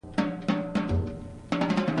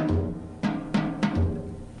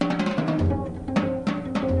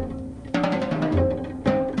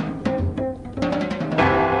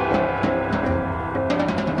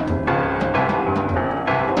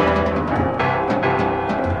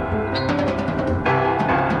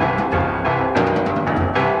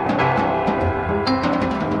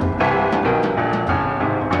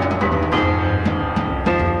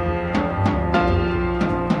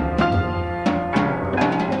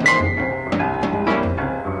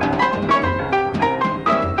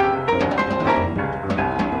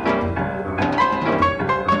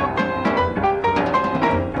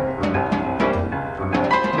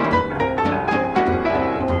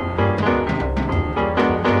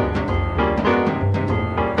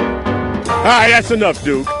All right, that's enough,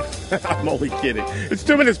 Duke. I'm only kidding. It's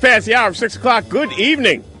 2 minutes past the hour of 6 o'clock. Good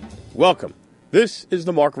evening. Welcome. This is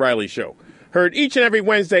the Mark Riley Show. Heard each and every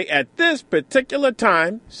Wednesday at this particular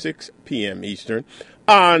time, 6 p.m. Eastern,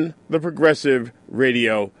 on the Progressive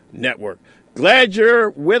Radio Network. Glad you're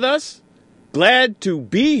with us. Glad to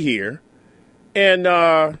be here. And,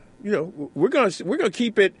 we're gonna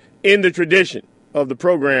keep it in the tradition of the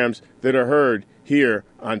programs that are heard here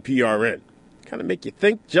on PRN. Kind of make you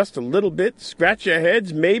think just a little bit, scratch your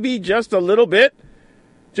heads, maybe just a little bit.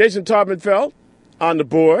 Jason Taubman-Feld on the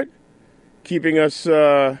board, keeping us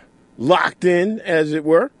locked in, as it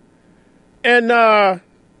were. And we're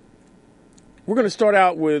going to start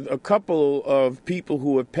out with a couple of people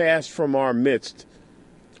who have passed from our midst,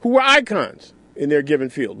 who were icons in their given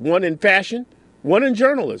field. One in fashion, one in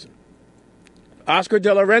journalism. Oscar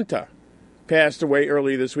de la Renta passed away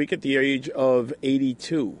early this week at the age of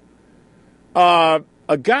 82.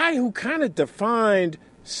 A guy who kind of defined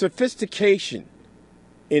sophistication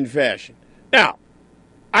in fashion. Now,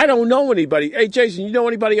 I don't know anybody. Hey, Jason, you know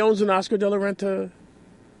anybody who owns an Oscar de la Renta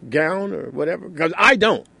gown or whatever? Because I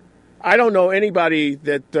don't. I don't know anybody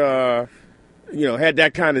that, had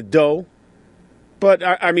that kind of dough. But,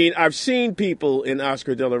 I mean, I've seen people in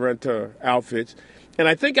Oscar de la Renta outfits, and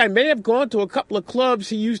I think I may have gone to a couple of clubs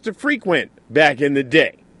he used to frequent back in the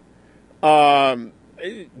day.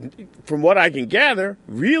 From what I can gather,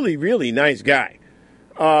 really, really nice guy.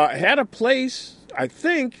 Had a place, I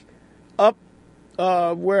think, up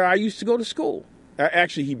where I used to go to school.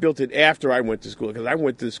 Actually, he built it after I went to school, because I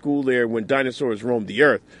went to school there when dinosaurs roamed the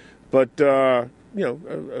earth. But, a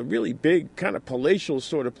really big kind of palatial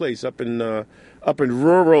sort of place up in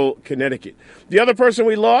rural Connecticut. The other person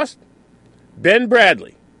we lost, Ben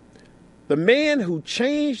Bradlee, the man who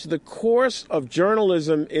changed the course of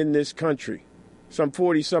journalism in this country some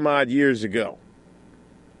 40-some-odd years ago,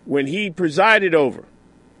 when he presided over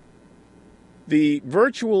the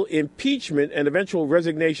virtual impeachment and eventual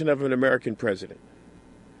resignation of an American president.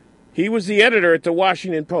 He was the editor at the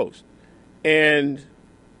Washington Post, and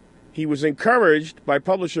he was encouraged by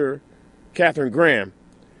publisher Katharine Graham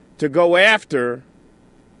to go after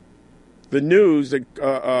the news that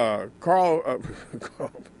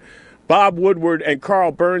Bob Woodward and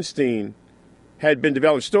Carl Bernstein had been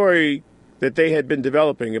developing, story that they had been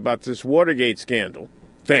developing about this Watergate scandal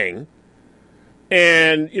thing.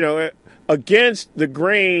 And, against the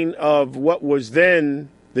grain of what was then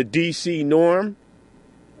the D.C. norm,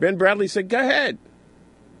 Ben Bradlee said, go ahead.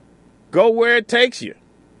 Go where it takes you.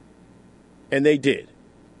 And they did.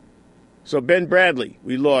 So Ben Bradlee,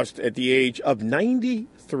 we lost at the age of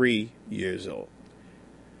 93 years old.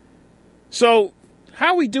 So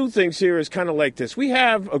how we do things here is kind of like this. We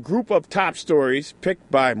have a group of top stories picked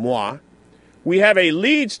by moi. We have a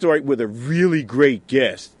lead story with a really great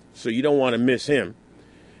guest, so you don't want to miss him.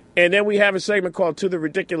 And then we have a segment called To the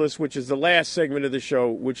Ridiculous, which is the last segment of the show,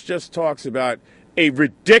 which just talks about a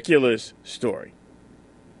ridiculous story.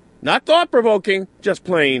 Not thought-provoking, just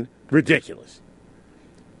plain ridiculous.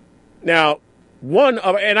 Now,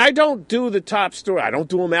 and I don't do the top story. I don't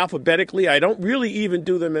do them alphabetically. I don't really even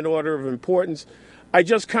do them in order of importance. I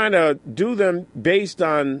just kind of do them based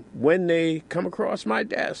on when they come across my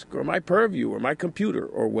desk or my purview or my computer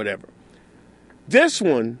or whatever. This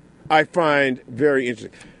one I find very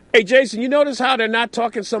interesting. Hey, Jason, you notice how they're not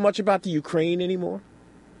talking so much about the Ukraine anymore?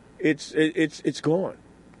 It's gone.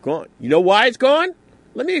 Gone. You know why it's gone?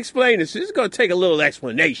 Let me explain this. This is going to take a little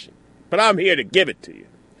explanation, but I'm here to give it to you.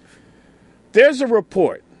 There's a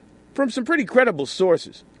report from some pretty credible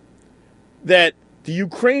sources that the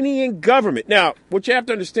Ukrainian government... Now, what you have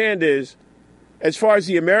to understand is, as far as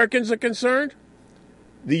the Americans are concerned,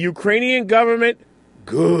 the Ukrainian government,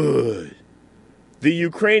 good. The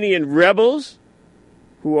Ukrainian rebels,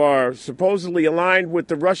 who are supposedly aligned with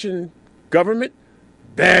the Russian government,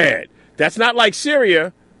 bad. That's not like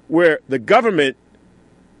Syria, where the government,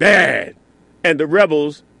 bad, and the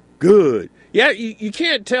rebels, good. Yeah, you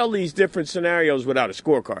can't tell these different scenarios without a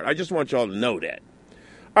scorecard. I just want y'all to know that.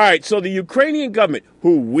 All right, so the Ukrainian government,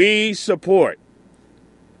 who we support,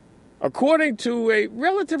 according to a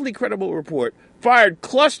relatively credible report, fired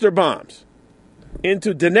cluster bombs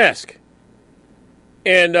into Donetsk.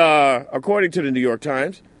 And according to the New York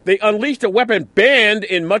Times, they unleashed a weapon banned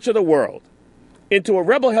in much of the world into a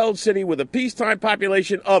rebel-held city with a peacetime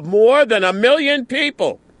population of more than 1 million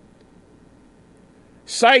people.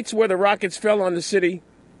 Sites where the rockets fell on the city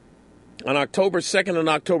on October 2nd and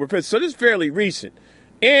October 5th. So this is fairly recent.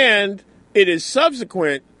 And it is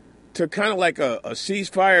subsequent to kind of like a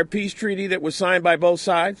ceasefire peace treaty that was signed by both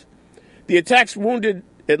sides. The attacks wounded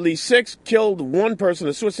at least 6, killed 1 person,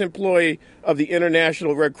 a Swiss employee of the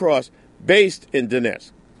International Red Cross. based in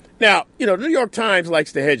Donetsk. Now, the New York Times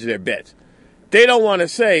likes to hedge their bets. They don't want to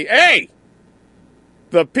say, hey,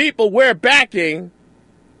 the people we're backing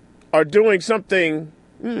are doing something,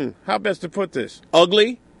 how best to put this,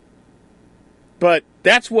 ugly? But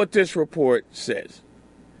that's what this report says.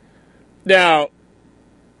 Now,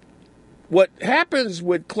 what happens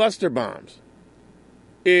with cluster bombs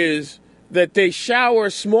is that they shower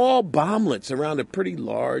small bomblets around a pretty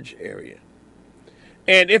large area.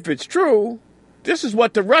 And if it's true, this is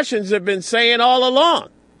what the Russians have been saying all along.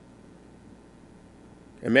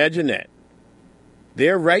 Imagine that.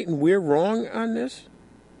 They're right and we're wrong on this?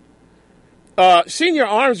 Senior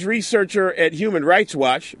arms researcher at Human Rights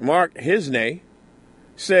Watch, Mark Hisney,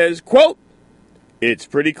 says, quote, "It's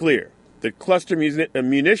pretty clear that cluster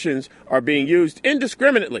munitions are being used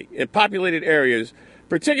indiscriminately in populated areas,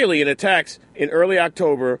 particularly in attacks in early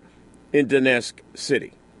October in Donetsk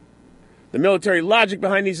city. The military logic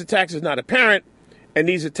behind these attacks is not apparent, and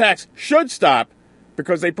these attacks should stop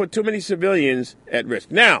because they put too many civilians at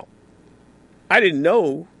risk." Now, I didn't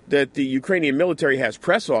know that the Ukrainian military has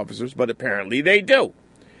press officers, but apparently they do.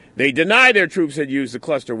 They deny their troops had used the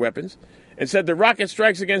cluster weapons and said the rocket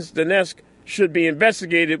strikes against Donetsk should be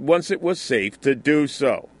investigated once it was safe to do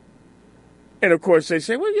so. And, of course, they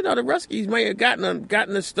say, well, the Ruskies may have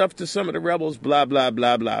gotten this stuff to some of the rebels, blah, blah,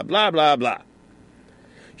 blah, blah, blah, blah, blah.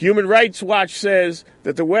 Human Rights Watch says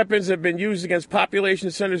that the weapons have been used against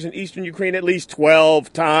population centers in eastern Ukraine at least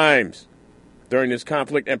 12 times during this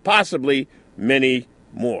conflict, and possibly many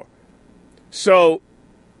more. So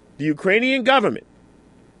the Ukrainian government,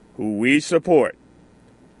 who we support,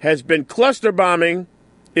 has been cluster bombing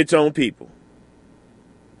its own people.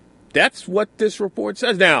 That's what this report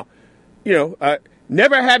says. Now,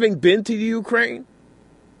 never having been to the Ukraine,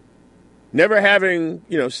 never having,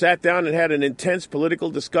 sat down and had an intense political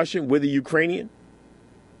discussion with a Ukrainian,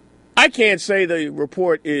 I can't say the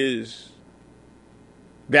report is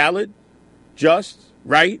valid, just,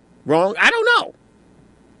 right, wrong. I don't know.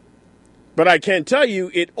 But I can tell you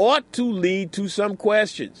it ought to lead to some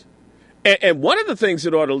questions. And one of the things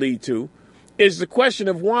it ought to lead to is the question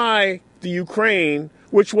of why the Ukraine,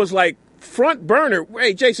 which was like front burner.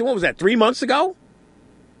 Hey, Jason, what was that, 3 months ago?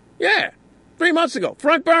 Yeah, 3 months ago,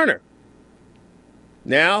 front burner.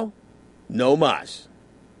 Now, no mas.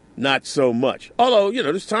 Not so much. Although,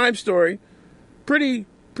 this Time story, pretty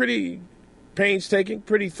painstaking,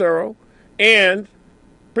 pretty thorough, and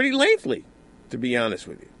pretty lengthy, to be honest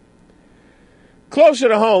with you. Closer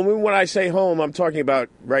to home, and when I say home, I'm talking about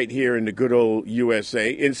right here in the good old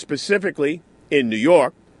USA, and specifically in New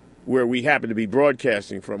York, where we happen to be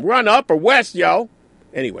broadcasting from. Run up or west, yo.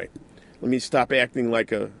 Anyway, let me stop acting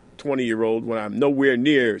like a 20-year-old when I'm nowhere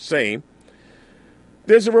near sane.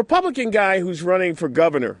 There's a Republican guy who's running for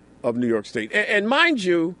governor of New York State. And mind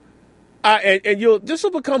you, this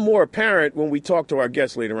will become more apparent when we talk to our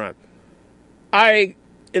guests later on. I,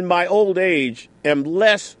 in my old age, am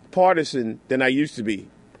less partisan than I used to be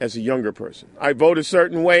as a younger person. I vote a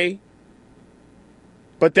certain way,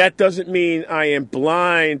 but that doesn't mean I am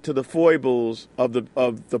blind to the foibles of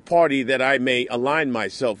the party that I may align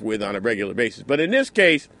myself with on a regular basis. But in this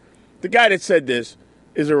case, the guy that said this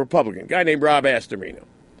is a Republican, a guy named Rob Astorino.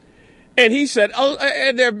 And he said,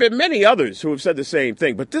 and there have been many others who have said the same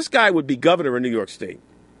thing, but this guy would be governor of New York State.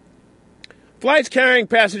 Flights carrying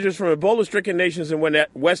passengers from Ebola-stricken nations in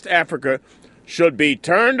West Africa should be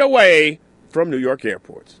turned away from New York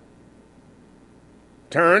airports.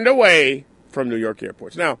 Turned away from New York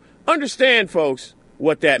airports. Now, understand, folks,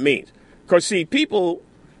 what that means. Because, see, people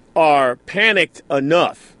are panicked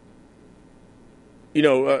enough.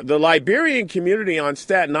 The Liberian community on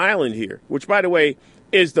Staten Island here, which, by the way,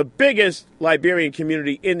 is the biggest Liberian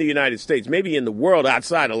community in the United States, maybe in the world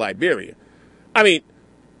outside of Liberia. I mean,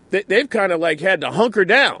 they've kind of like had to hunker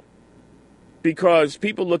down because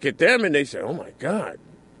people look at them and they say, oh, my God,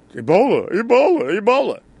 Ebola, Ebola,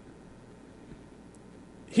 Ebola.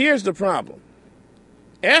 Here's the problem.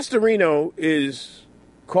 Astorino is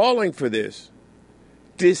calling for this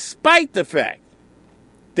despite the fact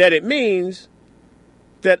that it means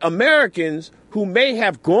that Americans who may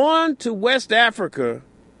have gone to West Africa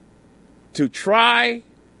to try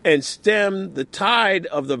and stem the tide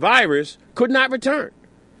of the virus could not return.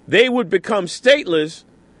 They would become stateless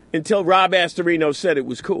until Rob Astorino said it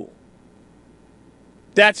was cool.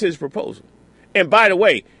 That's his proposal. And by the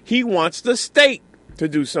way, he wants the state to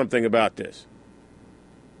do something about this,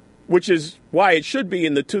 which is why it should be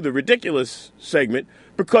in the To the Ridiculous segment,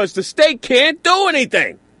 because the state can't do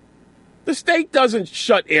anything. The state doesn't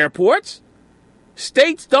shut airports.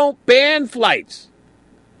 States don't ban flights.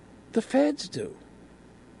 The feds do.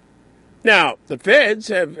 Now, the feds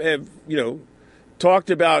have talked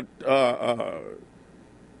about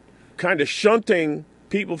kind of shunting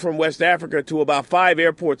people from West Africa to about 5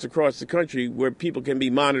 airports across the country where people can be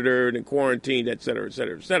monitored and quarantined, et cetera, et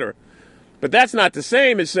cetera, et cetera. But that's not the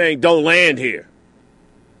same as saying don't land here.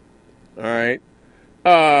 All right.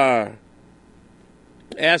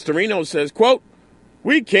 Astorino says, quote,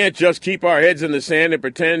 "We can't just keep our heads in the sand and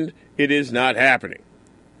pretend it is not happening."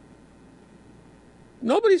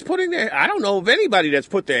 Nobody's putting their... I don't know of anybody that's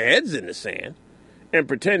put their heads in the sand and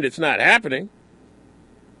pretend it's not happening.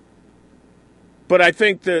 But I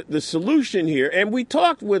think the solution here, and we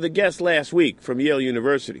talked with a guest last week from Yale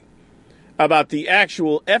University about the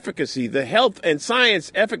actual efficacy, the health and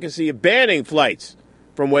science efficacy of banning flights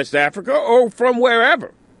from West Africa or from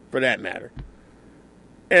wherever, for that matter.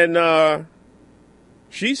 And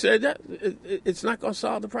she said that it's not going to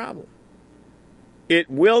solve the problem. It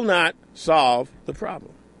will not solve the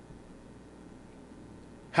problem.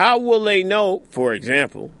 How will they know, for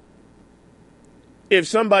example, if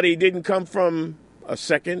somebody didn't come from a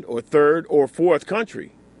second or third or fourth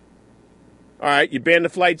country? All right, you ban the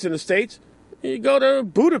flights in the States, you go to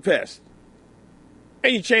Budapest,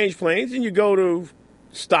 and you change planes, and you go to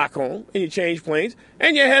Stockholm, and you change planes,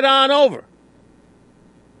 and you head on over.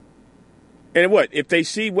 And what if they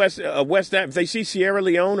see if they see Sierra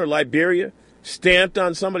Leone or Liberia stamped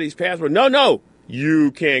on somebody's passport? No,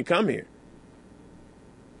 you can't come here.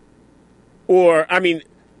 Or, I mean,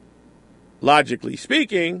 logically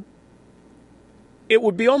speaking, it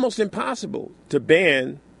would be almost impossible to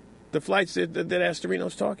ban the flights that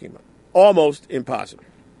Astorino's talking about. Almost impossible.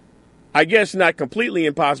 I guess not completely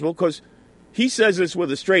impossible, because he says this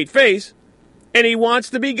with a straight face, and he wants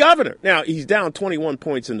to be governor. Now, he's down 21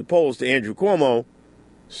 points in the polls to Andrew Cuomo,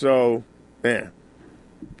 so,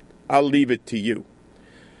 I'll leave it to you.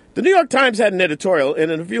 The New York Times had an editorial,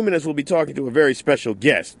 and in a few minutes we'll be talking to a very special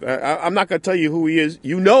guest. I'm not going to tell you who he is.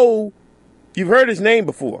 You've heard his name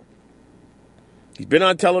before. He's been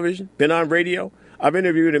on television, been on radio. I've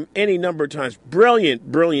interviewed him any number of times.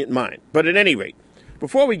 Brilliant, brilliant mind. But at any rate,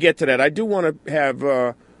 before we get to that, I do want to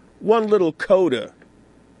have one little coda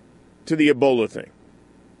to the Ebola thing.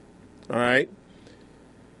 All right?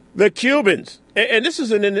 The Cubans, and this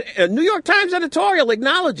is a New York Times editorial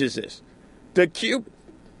acknowledges this. The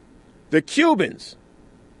Cubans,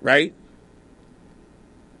 right?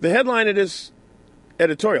 The headline of this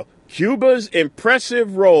editorial, Cuba's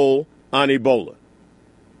impressive role on Ebola.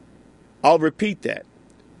 I'll repeat that.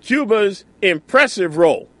 Cuba's impressive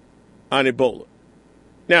role on Ebola.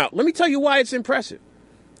 Now, let me tell you why it's impressive.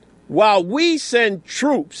 While we send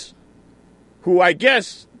troops who, I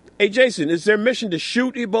guess, hey, Jason, is their mission to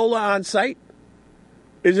shoot Ebola on sight?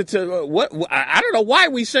 Is it to, what? I don't know why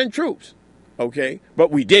we send troops, okay?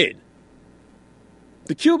 But we did.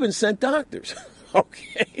 The Cubans sent doctors,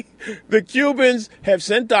 okay? The Cubans have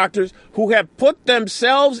sent doctors who have put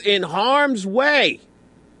themselves in harm's way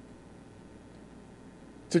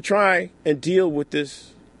to try and deal with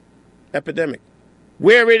this epidemic,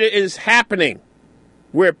 where it is happening,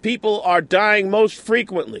 where people are dying most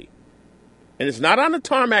frequently. And it's not on the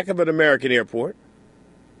tarmac of an American airport.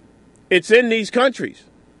 It's in these countries.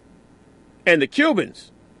 And the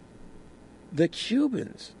Cubans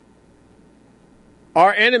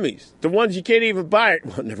are enemies. The ones you can't even buy.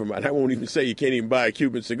 Well, never mind. I won't even say you can't even buy a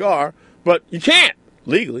Cuban cigar, but you can't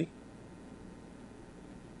legally.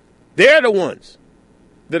 They're the ones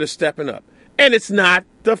that are stepping up. And it's not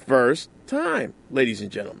the first time, ladies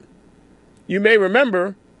and gentlemen. You may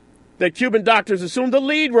remember that Cuban doctors assumed the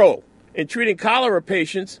lead role in treating cholera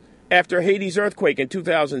patients after Haiti's earthquake in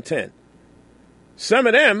 2010. Some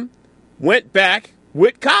of them went back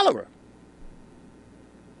with cholera.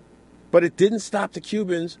 But it didn't stop the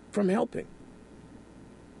Cubans from helping.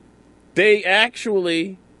 They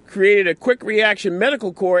actually created a quick reaction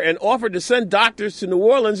medical corps and offered to send doctors to New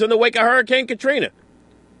Orleans in the wake of Hurricane Katrina.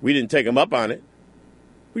 We didn't take them up on it.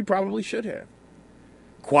 We probably should have.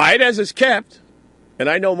 Quiet as it's kept, and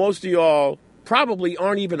I know most of y'all probably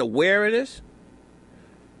aren't even aware of this,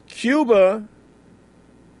 Cuba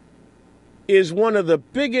is one of the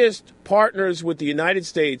biggest partners with the United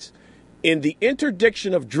States in the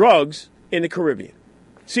interdiction of drugs in the Caribbean.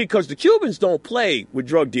 See, because the Cubans don't play with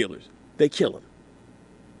drug dealers. They kill them.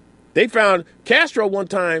 They found, Castro one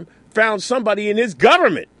time found somebody in his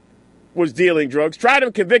government was dealing drugs, tried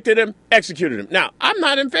him, convicted him, executed him. Now, I'm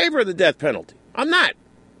not in favor of the death penalty. I'm not.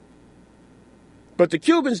 But the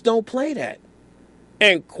Cubans don't play that.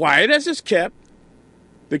 And quiet as it's kept,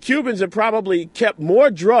 the Cubans have probably kept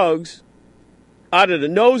more drugs out of the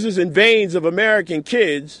noses and veins of American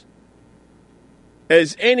kids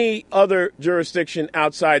as any other jurisdiction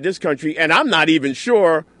outside this country, and I'm not even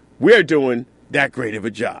sure we're doing that great of a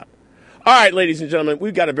job. All right, ladies and gentlemen,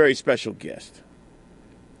 we've got a very special guest.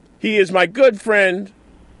 He is my good friend,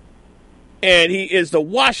 and he is the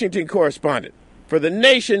Washington correspondent for The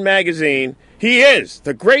Nation magazine. He is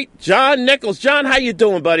the great John Nichols. John, how you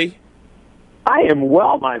doing, buddy? I am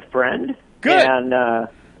well, my friend. Good. And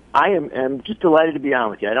I am just delighted to be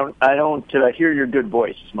on with you. I don't hear your good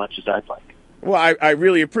voice as much as I'd like. Well, I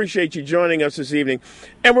really appreciate you joining us this evening.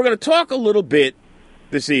 And we're going to talk a little bit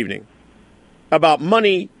this evening about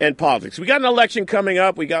money and politics. We got an election coming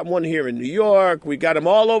up. We got one here in New York. We got them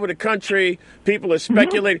all over the country. People are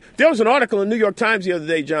speculating. Mm-hmm. There was an article in the New York Times the other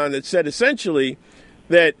day, John, that said essentially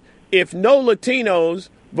that if no Latinos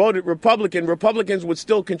voted Republican, Republicans would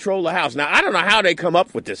still control the House. Now, I don't know how they come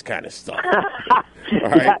up with this kind of stuff. All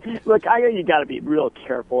right? Yeah, look, you got to be real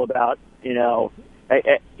careful about,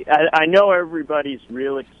 I know everybody's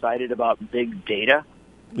real excited about big data.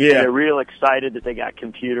 Yeah. They're real excited that they got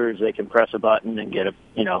computers they can press a button and get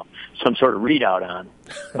some sort of readout on.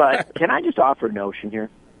 But can I just offer a notion here?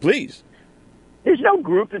 Please. There's no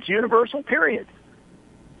group that's universal, period.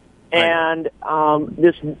 And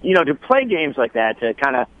to play games like that, to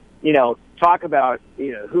kind of, talk about,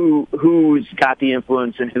 who's got the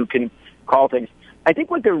influence and who can call things. I think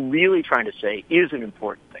what they're really trying to say is an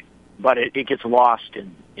important thing, but it gets lost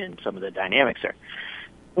in some of the dynamics there.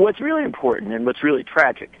 What's really important and what's really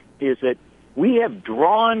tragic is that we have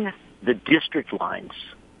drawn the district lines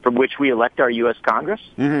from which we elect our U.S. Congress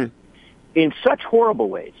in such horrible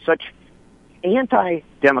ways, such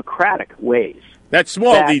anti-democratic ways. That's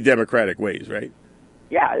small d democratic ways, right?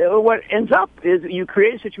 Yeah. What ends up is you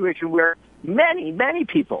create a situation where many, many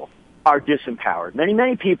people are disempowered. Many,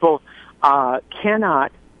 many people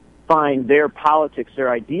cannot find their politics, their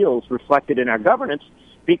ideals reflected in our governance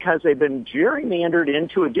because they've been gerrymandered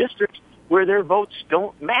into a district where their votes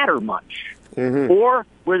don't matter much, or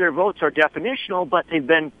where their votes are definitional, but they've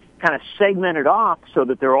been kind of segmented off so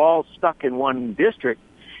that they're all stuck in one district.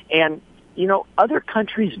 And, other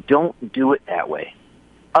countries don't do it that way.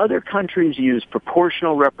 Other countries use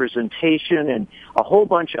proportional representation and a whole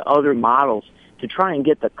bunch of other models to try and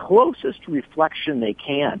get the closest reflection they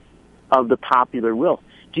can of the popular will.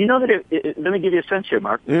 Do you know that, let me give you a sense here,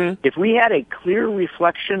 Mark. If we had a clear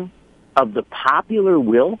reflection of the popular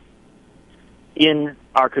will in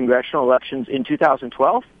our congressional elections in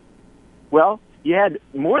 2012, well, you had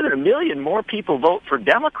more than 1 million more people vote for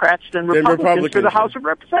Democrats than Republicans for the House of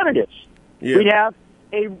Representatives. Yeah. We'd have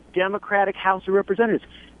a Democratic House of Representatives.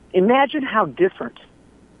 Imagine how different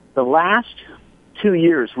the last 2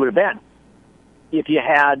 years would have been if you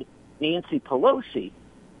had Nancy Pelosi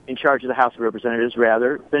in charge of the House of Representatives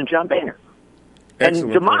rather than John Boehner. Excellent.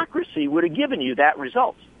 And democracy would have given you that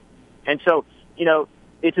result. And so,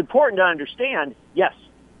 it's important to understand, yes,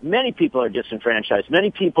 many people are disenfranchised. Many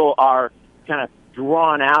people are kind of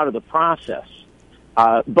drawn out of the process.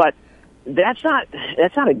 But that's not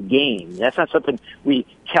a game. That's not something we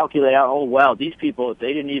calculate out, oh, well, these people, if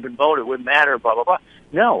they didn't even vote, it wouldn't matter, blah, blah, blah.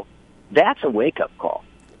 No, that's a wake-up call.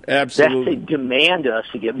 Absolutely. That's a demand to us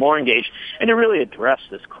to get more engaged and to really address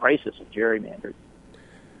this crisis of gerrymandering.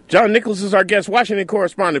 John Nichols is our guest, Washington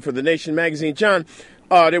correspondent for The Nation magazine. John,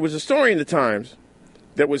 there was a story in the Times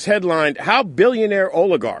that was headlined, How Billionaire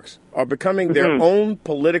Oligarchs Are Becoming Their Own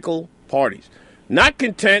Political Parties. Not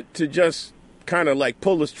content to just kind of like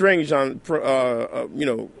pull the strings on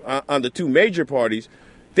the two major parties,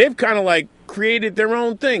 they've kind of like created their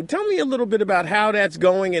own thing. Tell me a little bit about how that's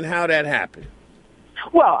going and how that happened.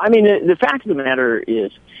 Well, I mean, the fact of the matter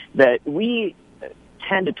is that we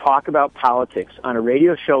tend to talk about politics on a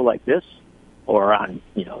radio show like this or on,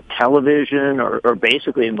 television or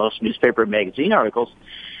basically in most newspaper and magazine articles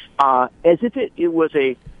as if it was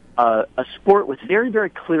a sport with very, very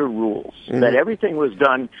clear rules, that everything was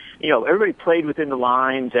done, everybody played within the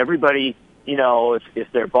lines, everybody,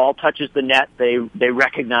 if their ball touches the net, they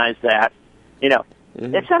recognize that,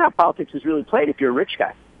 That's not how politics is really played if you're a rich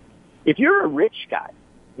guy. If you're a rich guy,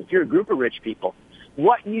 if you're a group of rich people,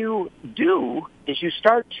 what you do is you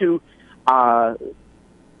start to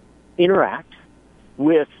interact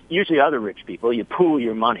with usually other rich people. You pool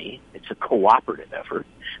your money. It's a cooperative effort.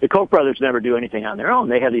 The Koch brothers never do anything on their own.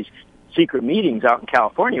 They have these secret meetings out in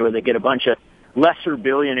California where they get a bunch of lesser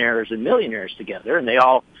billionaires and millionaires together, and they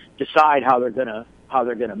all decide how they're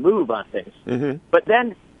gonna move on things. But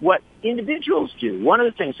then what individuals do, one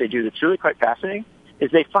of the things they do that's really quite fascinating, is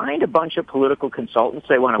they find a bunch of political consultants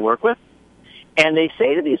they want to work with, and they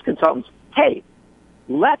say to these consultants, hey,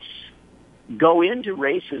 let's go into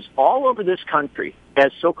races all over this country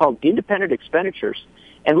as so-called independent expenditures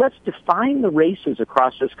And let's define the races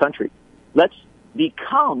across this country. Let's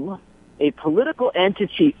become a political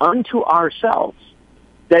entity unto ourselves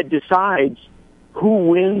that decides who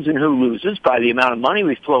wins and who loses by the amount of money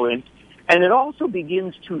we flow in. And it also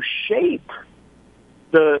begins to shape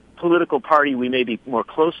the political party we may be more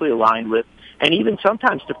closely aligned with, and even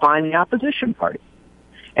sometimes define the opposition party.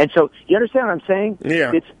 And so, you understand what I'm saying?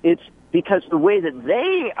 Yeah. It's because the way that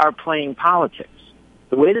they are playing politics,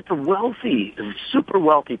 the way that the wealthy and super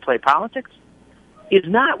wealthy play politics, is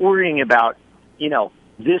not worrying about,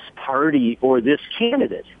 this party or this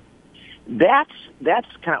candidate. That's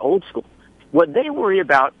kind of old school. What they worry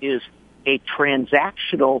about is a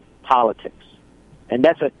transactional politics. And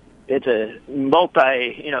it's a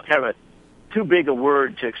multi, kind of a too big a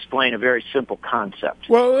word to explain a very simple concept.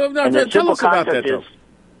 Well, tell us about that, though.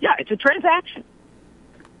 Yeah, it's a transaction.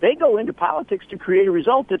 They go into politics to create a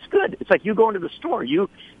result that's good. It's like you go into the store. You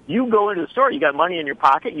go into the store, you got money in your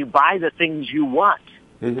pocket, you buy the things you want.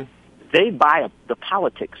 Mm-hmm. They buy the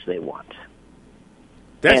politics they want.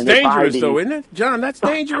 That's dangerous, though, isn't it? John, that's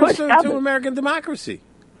dangerous to American democracy.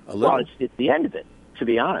 Well, it's the end of it, to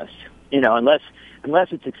be honest. Unless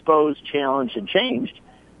it's exposed, challenged, and changed,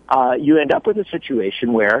 you end up with a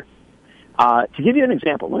situation where, to give you an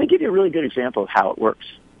example, let me give you a really good example of how it works.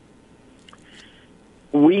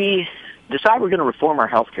 We decide we're going to reform our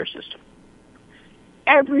healthcare system.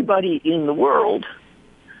 Everybody in the world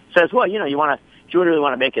says, well, you really want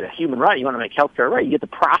to make it a human right, you want to make healthcare right, you get the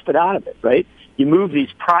profit out of it, right? You move these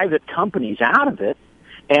private companies out of it,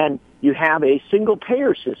 and you have a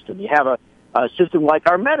single-payer system. You have a system like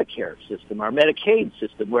our Medicare system, our Medicaid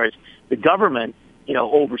system, whereas the government,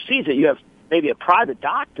 oversees it. You have maybe a private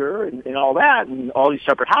doctor and all that, and all these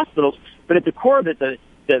separate hospitals, but at the core of it, the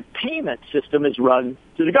payment system is run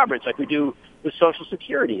through the government, like we do with Social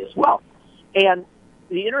Security as well. And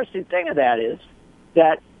the interesting thing of that is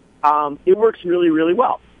that it works really, really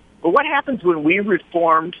well. But what happens when we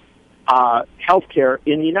reformed healthcare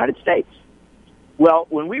in the United States? Well,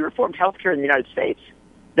 when we reformed healthcare in the United States,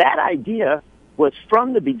 that idea was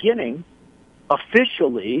from the beginning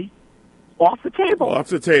officially off the table. Off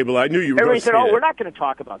the table. I knew you were going to say that. Everybody said, we're not going to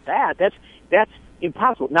talk about that. That's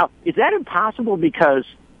impossible. Now, is that impossible because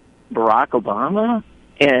Barack Obama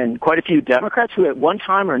and quite a few Democrats who at one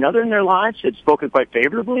time or another in their lives had spoken quite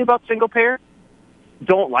favorably about single payer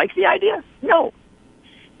don't like the idea? No.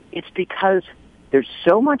 It's because there's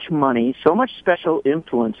so much money, so much special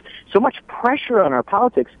influence, so much pressure on our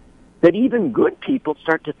politics that even good people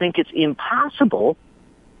start to think it's impossible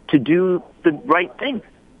to do the right thing.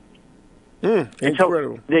 And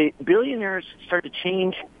so the billionaires start to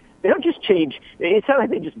change. They don't just change. It's not like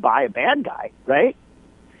they just buy a bad guy, right?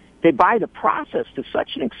 They buy the process to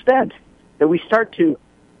such an extent that we start to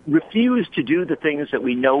refuse to do the things that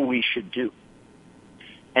we know we should do.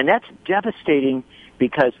 And that's devastating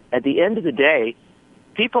because at the end of the day,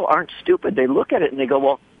 people aren't stupid. They look at it and they go,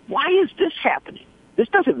 well, why is this happening? This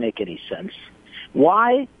doesn't make any sense.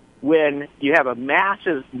 Why, when you have a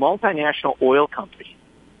massive multinational oil company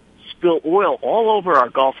spill oil all over our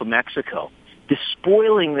Gulf of Mexico,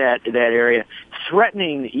 despoiling that area,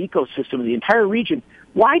 threatening the ecosystem of the entire region,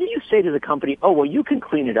 why do you say to the company, oh, well, you can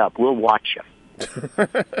clean it up, we'll watch you?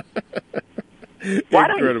 Why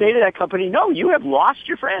don't you say to that company, no, you have lost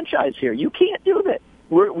your franchise here. You can't do that.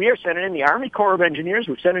 We are sending in the Army Corps of Engineers.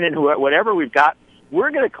 We're sending in whatever we've got. We're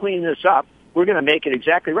going to clean this up. We're going to make it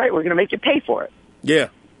exactly right. We're going to make you pay for it. Yeah.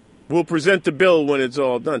 We'll present the bill when it's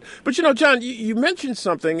all done. But, John, you mentioned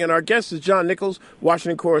something, and our guest is John Nichols,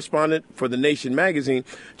 Washington correspondent for The Nation magazine.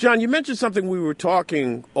 John, you mentioned something we were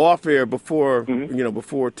talking off air before,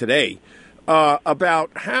 before today,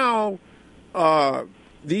 about how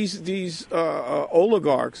these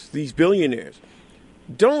oligarchs, these billionaires,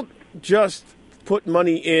 don't just put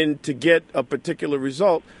money in to get a particular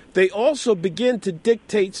result. They also begin to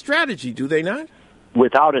dictate strategy, do they not?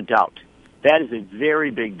 Without a doubt. That is a very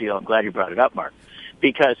big deal. I'm glad you brought it up, Mark,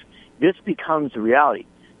 because this becomes a reality.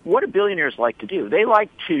 What do billionaires like to do? They like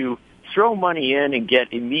to throw money in and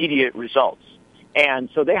get immediate results. And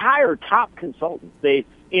so they hire top consultants. They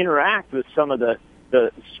interact with some of the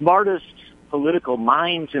smartest political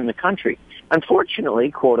minds in the country. Unfortunately,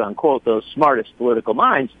 quote unquote, those smartest political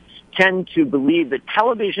minds tend to believe that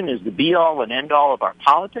television is the be-all and end-all of our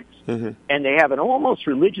politics, and they have an almost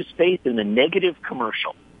religious faith in the negative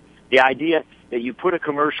commercial. The idea that you put a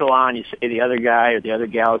commercial on, you say the other guy or the other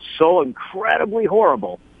gal is so incredibly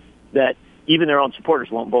horrible that even their own supporters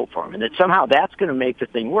won't vote for them, and that somehow that's going to make the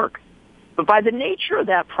thing work. But by the nature of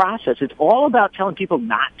that process, it's all about telling people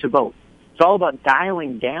not to vote. It's all about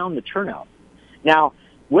dialing down the turnout. Now,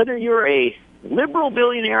 whether you're a liberal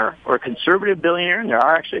billionaire or a conservative billionaire, and there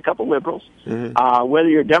are actually a couple liberals, whether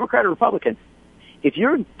you're a Democrat or Republican, if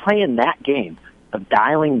you're playing that game of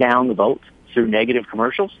dialing down the vote through negative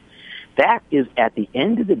commercials, that is, at the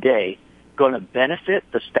end of the day, going to benefit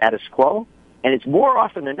the status quo, and it's more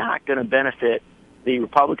often than not going to benefit the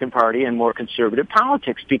Republican Party and more conservative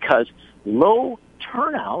politics, because low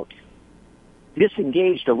turnout,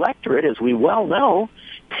 disengaged electorate, as we well know,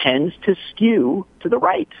 tends to skew to the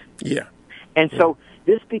right. Yeah. And so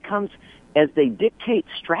this becomes, as they dictate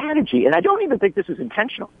strategy, and I don't even think this is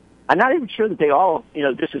intentional. I'm not even sure that they all,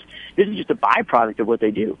 this is just a byproduct of what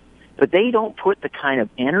they do. But they don't put the kind of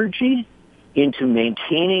energy into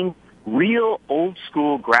maintaining real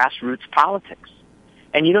old-school grassroots politics.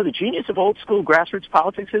 And, the genius of old-school grassroots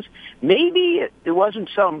politics is maybe it wasn't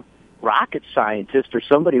some rocket scientist or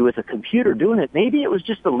somebody with a computer doing it. Maybe it was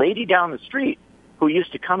just the lady down the street who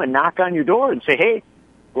used to come and knock on your door and say, hey,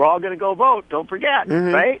 we're all going to go vote, don't forget,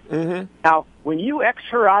 right? Mm-hmm. Now, when you X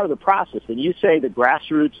her out of the process and you say the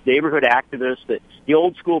grassroots neighborhood activists, the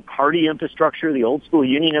old-school party infrastructure, the old-school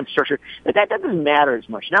union infrastructure, that doesn't matter as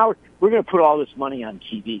much. Now we're going to put all this money on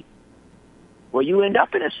TV. Well, you end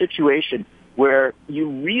up in a situation where you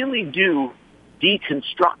really do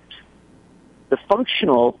deconstruct the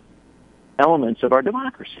functional elements of our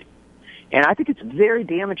democracy. And I think it's very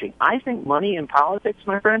damaging. I think money in politics,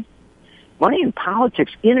 my friend, money in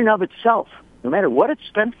politics in and of itself, no matter what it's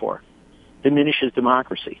spent for, diminishes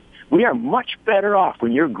democracy. We are much better off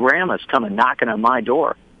when your grandma's coming knocking on my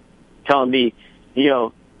door telling me,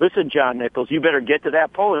 listen, John Nichols, you better get to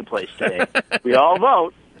that polling place today. We all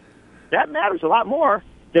vote. That matters a lot more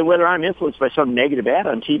than whether I'm influenced by some negative ad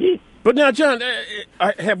on TV. But now, John,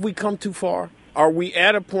 have we come too far? Are we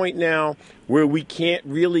at a point now where we can't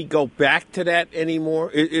really go back to that anymore?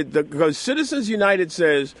 Because Citizens United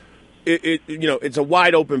says it's a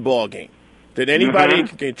wide open ball game, that anybody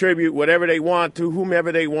can contribute whatever they want to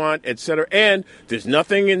whomever they want, et cetera. And there's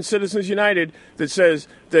nothing in Citizens United that says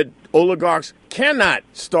that oligarchs cannot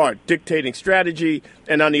start dictating strategy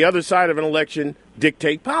and on the other side of an election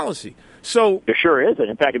dictate policy. So there sure isn't.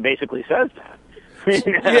 In fact, it basically says that.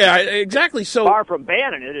 Yeah, exactly. So far from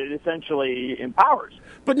banning it, it essentially empowers.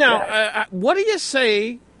 But now, what do you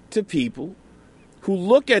say to people who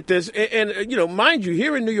look at this? And mind you,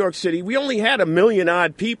 here in New York City, we only had 1 million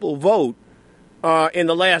odd people vote in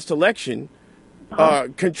the last election,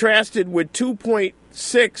 contrasted with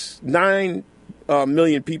 2.69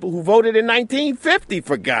 million people who voted in 1950,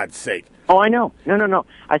 for God's sake. Oh, I know. No.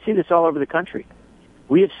 I see this all over the country.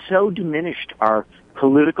 We have so diminished our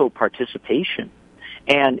political participation.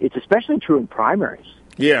 And it's especially true in primaries.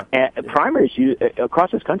 Yeah. Primaries across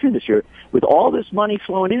this country this year, with all this money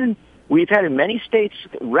flowing in, we've had in many states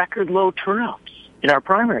record low turnouts in our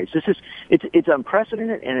primaries. It's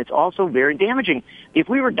unprecedented, and it's also very damaging. If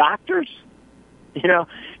we were doctors,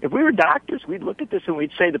 we'd look at this and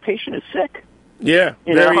we'd say the patient is sick. Yeah,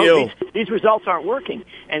 very ill. These results aren't working.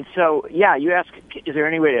 And so, you ask, is there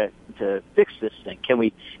any way to fix this thing? Can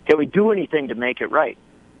we do anything to make it right?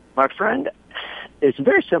 My friend, it's a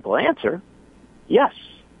very simple answer. Yes,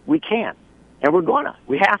 we can. And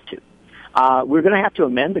we have to. We're going to have to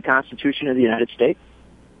amend the Constitution of the United States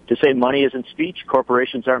to say money isn't speech,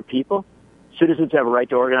 corporations aren't people, citizens have a right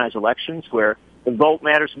to organize elections where the vote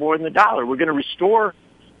matters more than the dollar. We're going to restore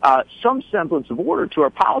some semblance of order to our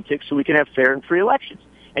politics so we can have fair and free elections.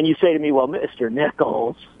 And you say to me, well, Mr.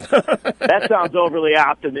 Nichols, that sounds overly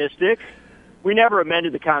optimistic. We never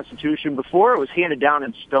amended the Constitution before. It was handed down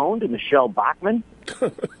in stone to Michelle Bachmann.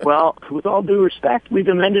 Well, with all due respect, we've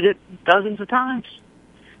amended it dozens of times.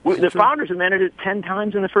 The founders amended it 10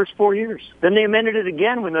 times in the first 4 years. Then they amended it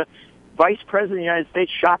again when the Vice President of the United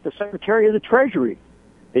States shot the Secretary of the Treasury.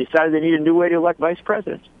 They decided they needed a new way to elect vice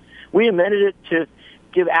presidents. We amended it to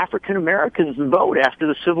give African Americans the vote after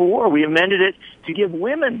the Civil War. We amended it to give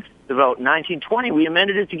women the vote in 1920. We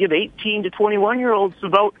amended it to give 18 to 21-year-olds the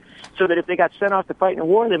vote so that if they got sent off to fight in a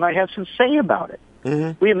war, they might have some say about it.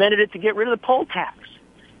 Mm-hmm. We amended it to get rid of the poll tax.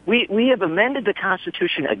 We have amended the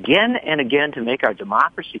Constitution again and again to make our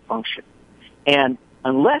democracy function. And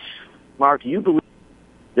unless, Mark, you believe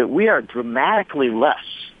that we are dramatically less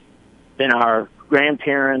than our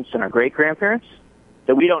grandparents and our great-grandparents,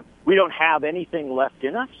 that we don't have anything left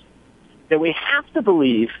in us, then we have to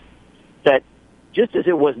believe that just as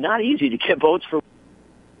it was not easy to get votes for,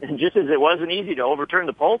 and just as it wasn't easy to overturn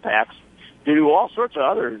the poll tax, to do all sorts of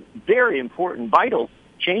other very important, vital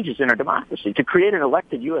changes in our democracy, to create an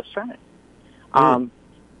elected U.S. Senate.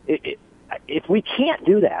 If we can't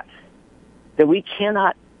do that, then we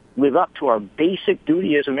cannot live up to our basic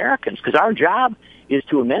duty as Americans, because our job is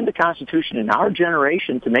to amend the Constitution in our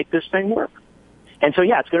generation to make this thing work. And so,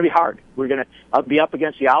 yeah, it's going to be hard. We're going to be up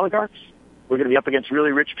against the oligarchs. We're going to be up against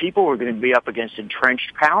really rich people. We're going to be up against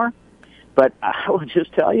entrenched power. But I will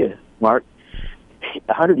just tell you, Mark,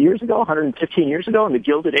 100 years ago, 115 years ago, in the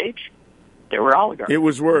Gilded Age, there were oligarchs. It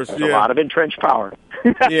was worse, There's a lot of entrenched power.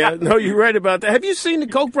 Yeah, no, you're right about that. Have you seen the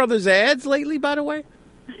Koch brothers ads lately, by the way?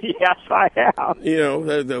 Yes, I have. You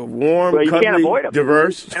know, the warm, well, you cuddly, can't avoid them.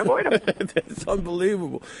 diverse. You can't avoid them. It's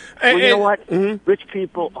unbelievable. Well, you know what? Mm-hmm. Rich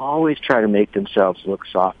people always try to make themselves look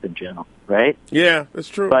soft and gentle, right? Yeah, that's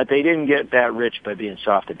true. But they didn't get that rich by being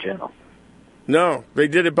soft and gentle. No, they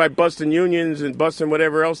did it by busting unions and busting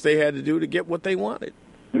whatever else they had to do to get what they wanted.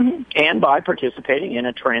 Mm-hmm. And by participating in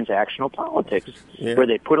a transactional politics where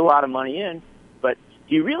they put a lot of money in. But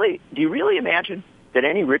do you really imagine that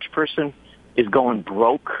any rich person is going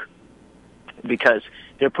broke because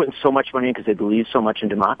they're putting so much money in because they believe so much in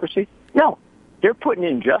democracy? No. They're putting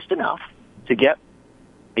in just enough to get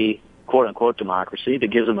the quote-unquote democracy that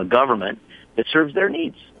gives them a government that serves their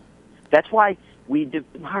needs. That's why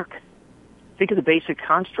Mark, think of the basic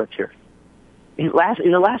construct here. In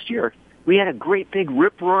the last year, we had a great big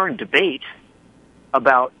rip-roaring debate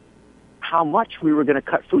about how much we were going to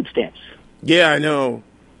cut food stamps. Yeah, I know.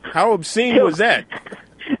 How obscene was that?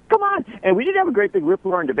 Come on. And we didn't have a great big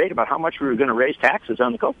rip-roaring debate about how much we were going to raise taxes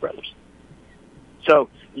on the Koch brothers. So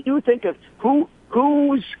you think of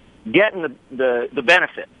who's getting the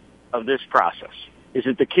benefit of this process. Is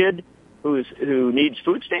it the kid who needs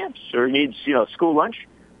food stamps or needs school lunch,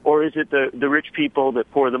 or is it the rich people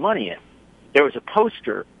that pour the money in? There was a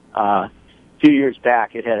poster a few years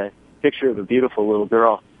back. It had a picture of a beautiful little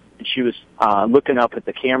girl, and she was looking up at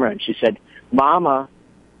the camera, and she said, "Mama,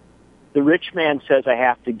 the rich man says I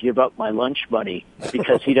have to give up my lunch money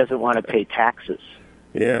because he doesn't want to pay taxes."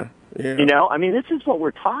 Yeah. I mean, this is what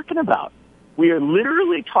we're talking about. We are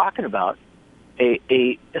literally talking about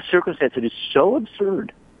a circumstance that is so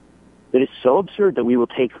absurd, that we will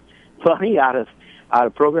take money out of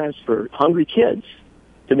programs for hungry kids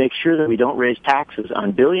to make sure that we don't raise taxes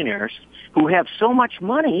on billionaires who have so much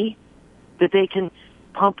money that they can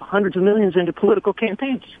pump hundreds of millions into political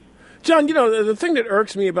campaigns. John, the thing that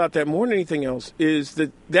irks me about that more than anything else is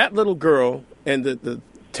that little girl and the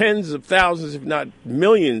tens of thousands, if not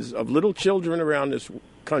millions, of little children around this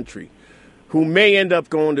country who may end up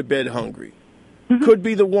going to bed hungry could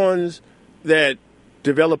be the ones that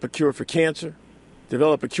develop a cure for cancer,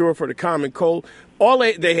 develop a cure for the common cold.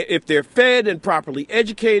 If they're fed and properly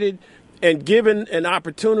educated and given an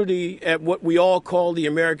opportunity at what we all call the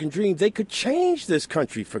American dream, they could change this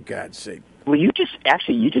country, for God's sake. Well, you just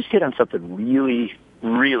hit on something really,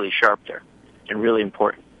 really sharp there and really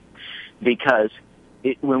important. Because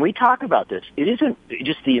when we talk about this, it isn't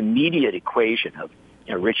just the immediate equation of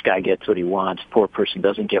rich guy gets what he wants, poor person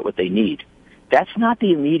doesn't get what they need. That's not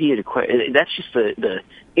the immediate equation. That's just the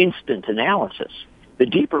instant analysis. The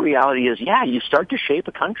deeper reality is, you start to shape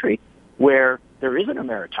a country where there isn't a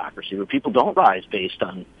meritocracy, where people don't rise based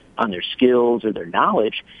on their skills or their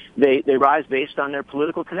knowledge. They rise based on their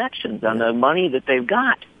political connections, on the money that they've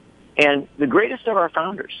got. And the greatest of our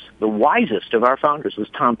founders, the wisest of our founders, was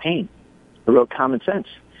Tom Paine, who wrote Common Sense.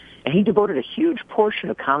 And he devoted a huge portion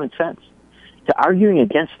of Common Sense to arguing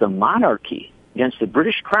against the monarchy, against the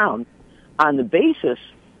British crown, on the basis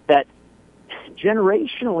that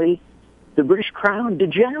generationally the British crown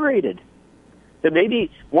degenerated. That maybe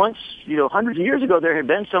once, hundreds of years ago, there had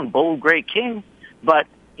been some bold, great king, but,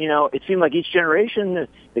 it seemed like each generation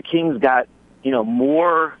the kings got,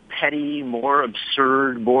 more petty, more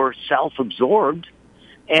absurd, more self-absorbed,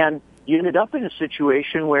 and you ended up in a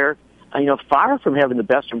situation where, far from having the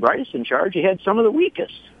best and brightest in charge, you had some of the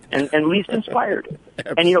weakest and least inspired.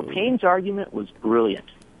 And, Paine's argument was brilliant.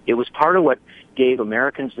 It was part of what gave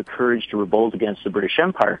Americans the courage to revolt against the British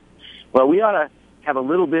Empire. Well, we ought to have a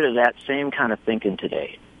little bit of that same kind of thinking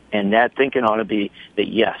today. And that thinking ought to be that,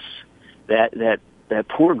 yes, that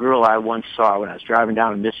poor girl I once saw when I was driving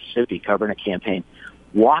down in Mississippi covering a campaign,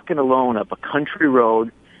 walking alone up a country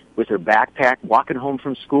road with her backpack, walking home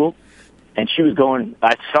from school, and she was going,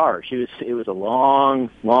 I saw her, it was a long,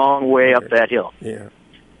 long way up that hill. Yeah.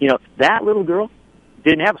 That little girl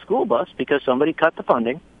didn't have a school bus because somebody cut the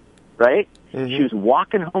funding, right? Mm-hmm. She was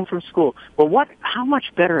walking home from school. Well, how much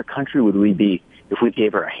better a country would we be if we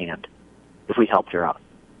gave her a hand, if we helped her out?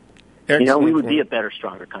 Excellent. We would be a better,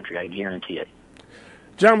 stronger country, I guarantee it.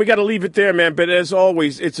 John, we got to leave it there, man. But as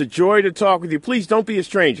always, it's a joy to talk with you. Please don't be a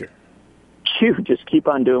stranger. You just keep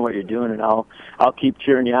on doing what you're doing, and I'll keep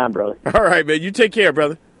cheering you on, brother. All right, man. You take care,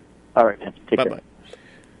 brother. All right, man. Take care. Bye-bye.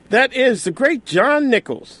 That is the great John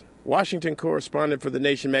Nichols, Washington correspondent for The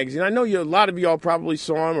Nation magazine. I know a lot of y'all probably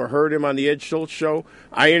saw him or heard him on the Ed Schultz show.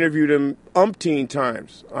 I interviewed him umpteen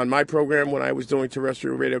times on my program when I was doing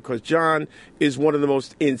terrestrial radio because John is one of the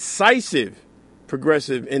most incisive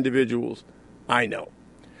progressive individuals I know.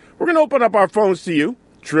 We're going to open up our phones to you,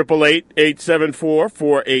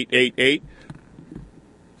 888-874-4888.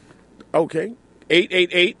 Okay,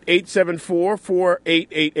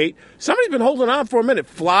 888-874-4888. Somebody's been holding on for a minute.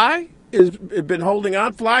 Fly has been holding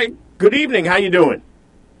on. Fly, good evening. How you doing?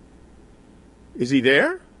 Is he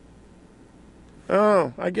there?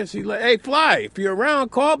 Oh, I guess hey, Fly, if you're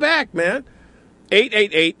around, call back, man.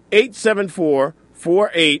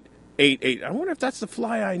 888-874-4888. I wonder if that's the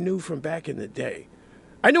Fly I knew from back in the day.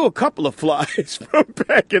 I knew a couple of Flies from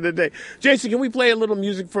back in the day. Jason, can we play a little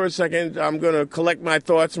music for a second? I'm going to collect my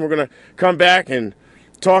thoughts, and we're going to come back and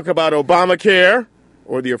talk about Obamacare,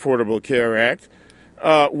 or the Affordable Care Act,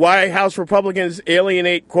 why House Republicans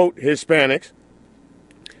alienate, quote, Hispanics,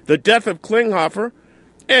 the death of Klinghoffer,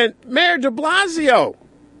 and Mayor de Blasio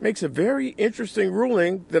makes a very interesting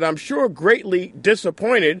ruling that I'm sure greatly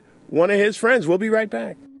disappointed one of his friends. We'll be right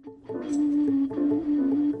back.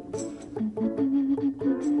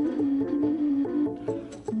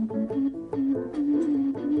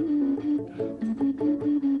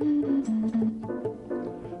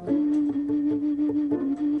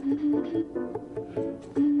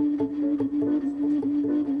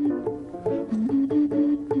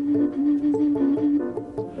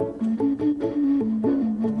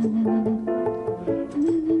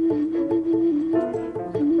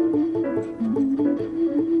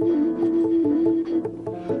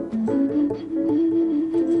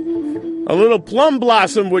 A little plum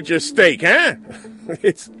blossom with your steak, huh?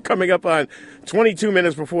 It's coming up on 22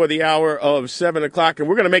 minutes before the hour of 7 o'clock, and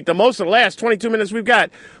we're going to make the most of the last 22 minutes we've got.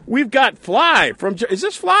 We've got Fly from Is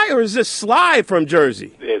this Fly or is this Sly from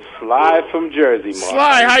Jersey? It's Sly from Jersey, Mark.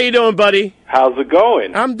 Sly, how you doing, buddy? How's it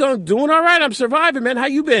going? I'm doing all right. I'm surviving, man. How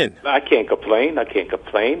you been? I can't complain. A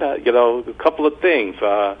couple of things.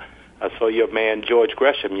 I saw your man George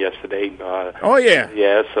Gresham yesterday. Oh, yeah.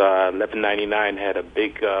 Yes, 1199 had a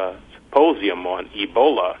big symposium on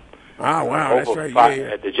Ebola. Oh, wow, that's right.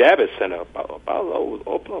 At the Javits Center.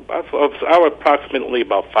 Approximately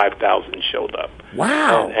about 5,000 showed up.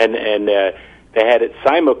 Wow. And they had it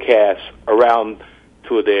simulcast around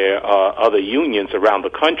to their other unions around the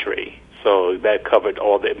country. So that covered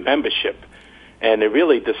all their membership. And they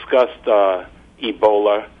really discussed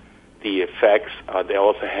Ebola, the effects. They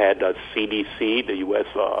also had CDC, the U.S.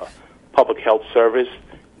 Public Health Service.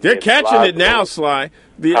 They're catching it now, Sly.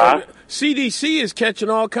 The CDC is catching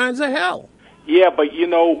all kinds of hell. Yeah, but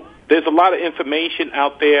there's a lot of information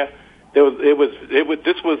out there.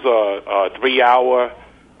 This was a 3-hour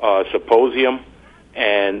symposium,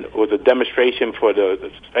 and it was a demonstration for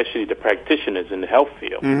especially the practitioners in the health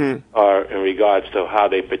field, in regards to how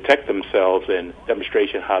they protect themselves, and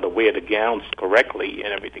demonstration how to wear the gowns correctly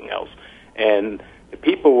and everything else. And the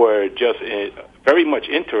people were just very much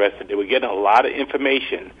interested. They were getting a lot of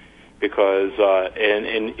information because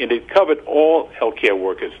and it covered all healthcare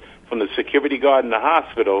workers, from the security guard in the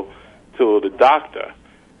hospital to the doctor.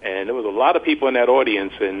 And there was a lot of people in that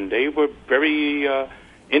audience, and they were very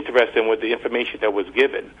interested with the information that was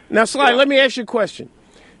given. Now, Sly, let me ask you a question.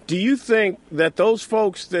 Do you think that those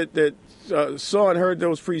folks that saw and heard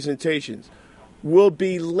those presentations will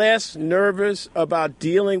be less nervous about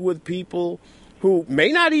dealing with people who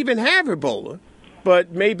may not even have Ebola,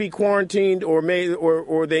 but may be quarantined,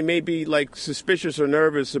 or they may be like suspicious or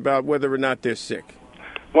nervous about whether or not they're sick?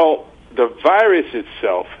 Well, the virus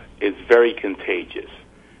itself is very contagious.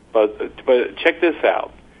 But check this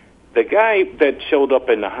out. The guy that showed up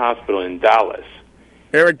in the hospital in Dallas,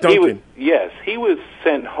 Eric Duncan. He was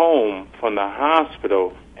sent home from the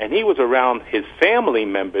hospital, and he was around his family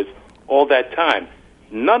members all that time.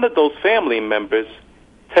 None of those family members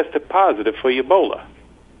tested positive for Ebola.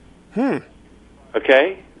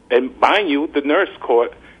 Okay? And mind you, the nurse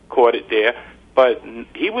caught it there, but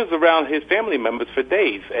he was around his family members for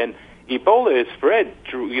days. And Ebola is spread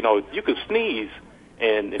through, you could sneeze.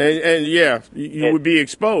 And you would be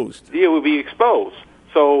exposed. Yeah, would be exposed.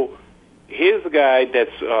 So here's a guy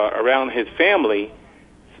that's around his family.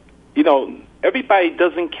 Everybody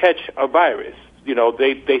doesn't catch a virus.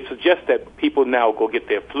 They suggest that people now go get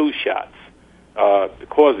their flu shots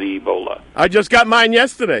because of Ebola. I just got mine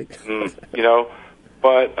yesterday.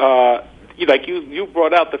 But you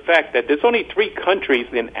brought out the fact that there's only 3 countries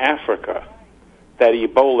in Africa that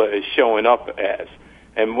Ebola is showing up as.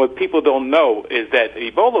 And what people don't know is that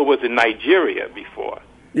Ebola was in Nigeria before.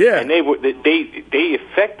 Yeah. And they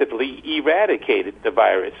effectively eradicated the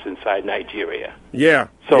virus inside Nigeria. Yeah.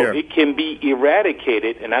 So it can be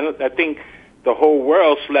eradicated, and I think the whole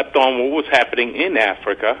world slept on what was happening in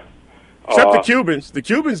Africa. Except the Cubans. The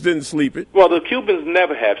Cubans didn't sleep it. Well, the Cubans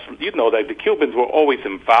never have. Like the Cubans were always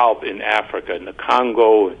involved in Africa, in the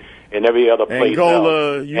Congo, and every other place.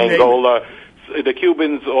 Angola. Angola. The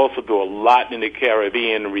Cubans also do a lot in the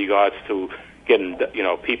Caribbean in regards to getting,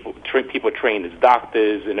 people trained as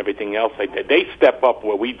doctors and everything else like that. They step up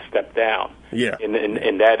where we'd step down. Yeah.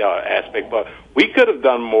 In that aspect, but we could have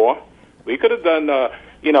done more. We could have done.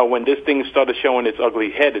 When this thing started showing its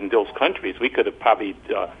ugly head in those countries, we could have probably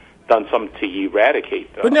done something to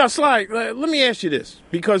eradicate. But now, Sly, let me ask you this,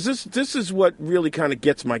 because this is what really kind of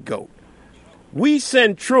gets my goat. We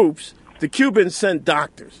send troops, the Cubans send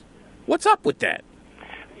doctors. What's up with that?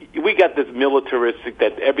 We got this militaristic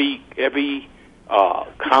that every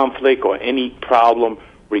conflict or any problem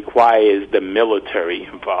requires the military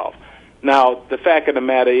involved. Now, the fact of the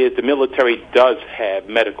matter is the military does have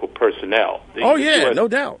medical personnel. No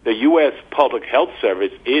doubt. The U.S. Public Health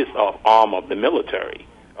Service is an arm of the military,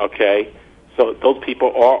 okay? So those people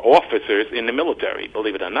are officers in the military,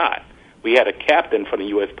 believe it or not. We had a captain from the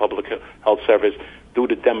U.S. Public Health Service do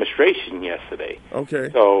the demonstration yesterday.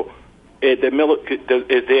 Okay. So is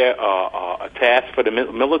there a task for the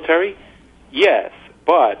military? Yes,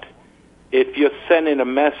 but if you're sending a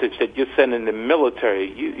message that you're sending the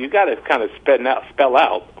military, you got to kind of spell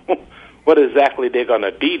out what exactly they're going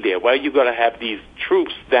to be there. Why are you going to have these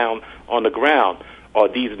troops down on the ground? Are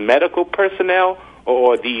these medical personnel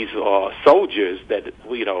or are these soldiers that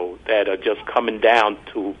are just coming down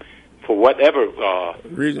for whatever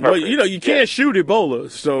reason? Purpose. Well, you can't shoot Ebola,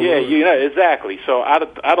 so exactly. So I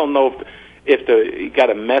don't know if you got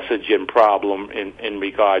a messaging problem in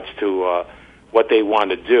regards to what they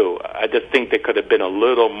want to do. I just think there could have been a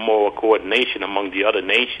little more coordination among the other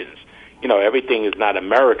nations. Everything is not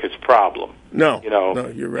America's problem. No,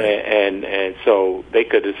 you're right. And so they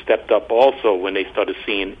could have stepped up also when they started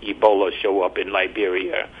seeing Ebola show up in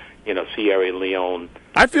Liberia, Sierra Leone.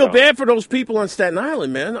 I feel bad for those people on Staten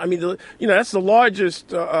Island, man. I mean, that's the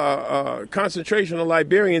largest concentration of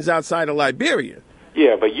Liberians outside of Liberia.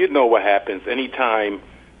 Yeah, but you know what happens anytime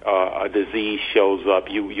a disease shows up.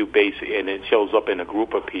 You basically, and it shows up in a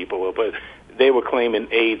group of people. But they were claiming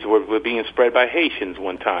AIDS were being spread by Haitians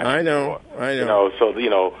one time. I know. So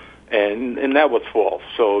and that was false.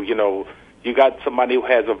 So you got somebody who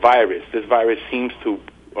has a virus. This virus seems to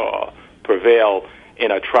prevail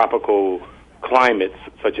in a tropical climate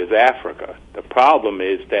such as Africa. The problem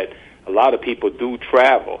is that a lot of people do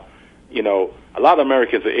travel. A lot of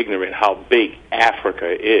Americans are ignorant how big Africa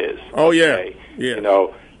is. Oh, okay? Yeah.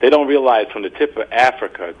 They don't realize from the tip of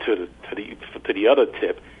Africa to the other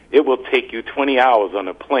tip, it will take you 20 hours on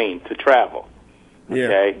a plane to travel.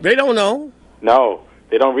 Okay? Yeah. They don't know. No.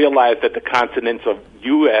 They don't realize that the continents of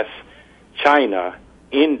U.S., China,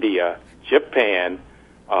 India, Japan,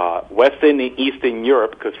 Western and Eastern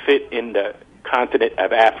Europe could fit in the continent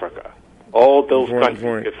of Africa. All those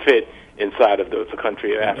countries could fit inside of the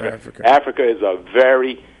country of Africa. Africa is a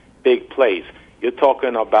very big place. You're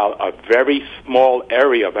talking about a very small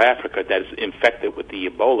area of Africa that is infected with the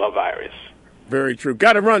Ebola virus. Very true.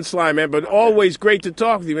 Got to run, Sly, man, but always great to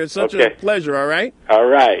talk with you. It's such a pleasure, all right? All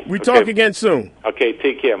right. We talk again soon. Okay,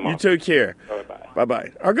 take care, Mark. You take care. Bye-bye.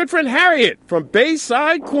 Bye-bye. Our good friend Harriet from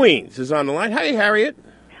Bayside, Queens is on the line. Hey, Harriet.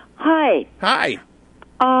 Hi. Hi.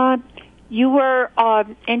 You were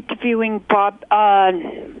interviewing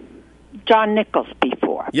John Nichols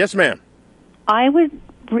before. Yes, ma'am.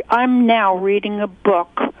 I'm now reading a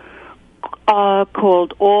book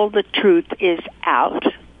called All the Truth Is Out,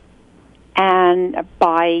 and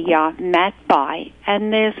by Matt Bai.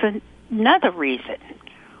 And there's another reason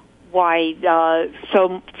why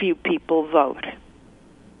so few people vote.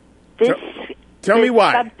 Tell me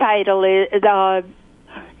why. The subtitle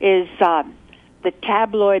is the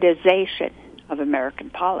tabloidization of American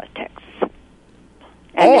politics.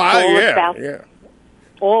 And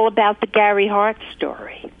all about the Gary Hart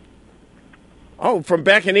story. Oh, from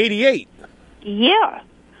back in '88. Yeah.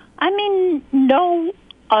 I mean, no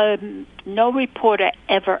reporter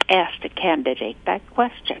ever asked a candidate that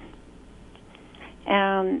question.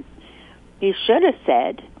 And he should have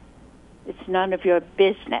said, it's none of your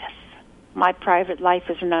business. My private life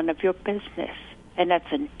is none of your business. And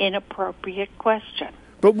that's an inappropriate question.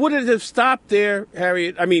 But would it have stopped there,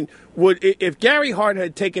 Harriet? I mean, if Gary Hart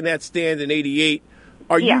had taken that stand in '88,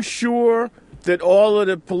 are you sure that all of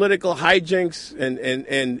the political hijinks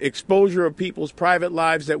and exposure of people's private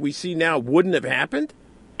lives that we see now wouldn't have happened?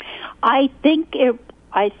 I think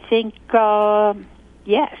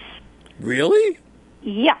Yes. Really?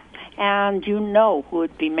 Yeah. And you know who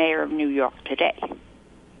would be mayor of New York today?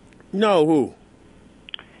 No, who?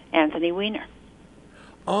 Anthony Weiner.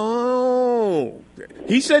 Oh.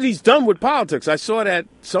 He said he's done with politics. I saw that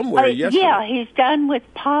somewhere yesterday. Yeah, he's done with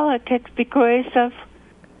politics because of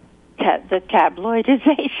the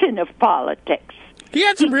tabloidization of politics. He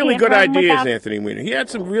had some really good ideas, Anthony Weiner. He had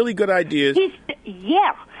some really good ideas.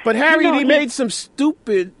 Yeah. But, Harriet, he made some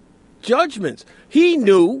stupid judgments. He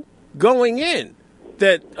knew going in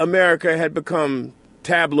that America had become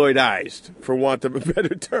tabloidized, for want of a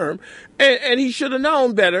better term, and he should have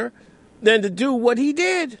known better than to do what he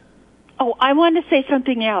did. Oh, I want to say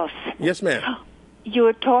something else. Yes, ma'am. You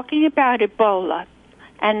were talking about Ebola,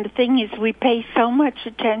 and the thing is we pay so much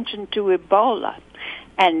attention to Ebola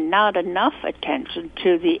and not enough attention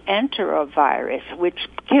to the enterovirus, which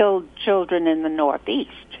killed children in the Northeast.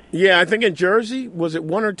 Yeah, I think in Jersey, was it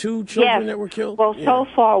 1 or 2 children that were killed? Well, so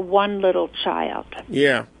far, 1 little child.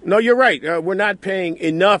 Yeah. No, you're right. We're not paying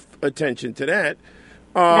enough attention to that.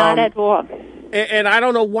 Not at all. And I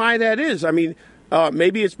don't know why that is. I mean,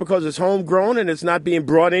 maybe it's because it's homegrown and it's not being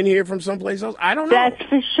brought in here from someplace else. I don't know. That's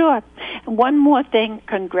for sure. One more thing.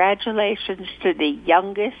 Congratulations to the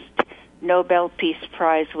youngest Nobel Peace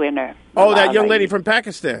Prize winner. Oh, that young lady from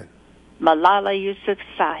Pakistan. Malala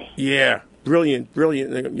Yousafzai. Yeah. Brilliant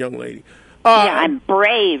young lady. I'm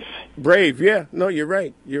brave. Brave, yeah. No, you're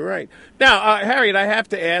right. You're right. Now, Harriet, I have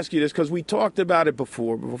to ask you this because we talked about it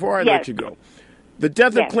before I let you go. The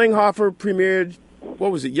Death of Klinghoffer premiered,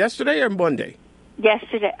 what was it, yesterday or Monday?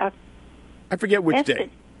 Yesterday. I forget which day.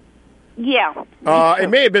 Yeah. It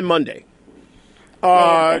may have been Monday.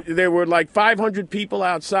 There were like 500 people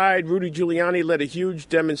outside. Rudy Giuliani led a huge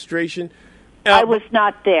demonstration. I was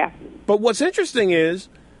not there. But what's interesting is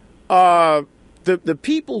the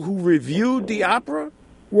people who reviewed the opera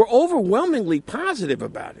were overwhelmingly positive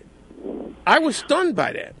about it. I was stunned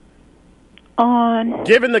by that.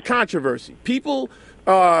 Given the controversy, people,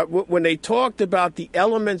 when they talked about the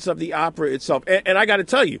elements of the opera itself, and I got to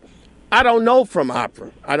tell you, I don't know from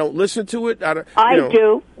opera. I don't listen to it. I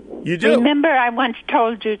do. You do? Remember, I once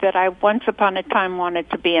told you that I once upon a time wanted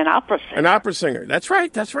to be an opera singer. An opera singer. That's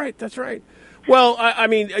right. Well, I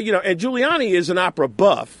mean, and Giuliani is an opera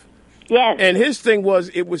buff. Yes. And his thing was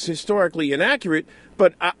it was historically inaccurate,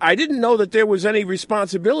 but I didn't know that there was any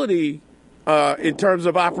responsibility in terms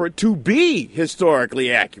of opera to be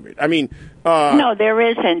historically accurate. I mean... no, there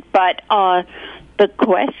isn't, but the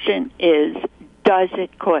question is, does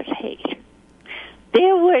it cause hate?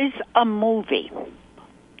 There was a movie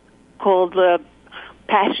called The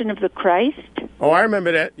Passion of the Christ. Oh, I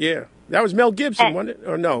remember that, yeah. That was Mel Gibson, wasn't it?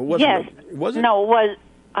 Or no, it wasn't. Yes. Was it? No, it was...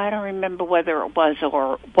 I don't remember whether it was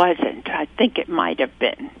or wasn't. I think it might have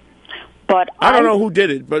been. But I don't know who did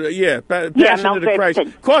it, but Passion of the Christ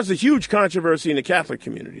caused a huge controversy in the Catholic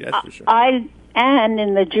community, that's for sure. And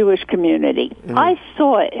in the Jewish community. Mm-hmm. I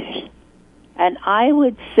saw it, and I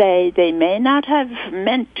would say they may not have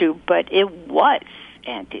meant to, but it was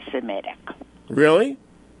anti-Semitic. Really?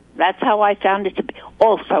 That's how I found it to be.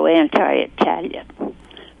 Also anti-Italian,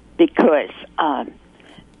 because...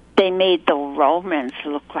 they made the Romans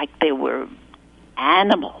look like they were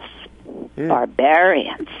animals,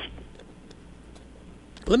 barbarians.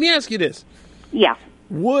 Let me ask you this. Yeah.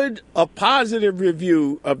 Would a positive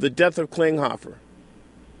review of The Death of Klinghoffer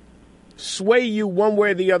sway you one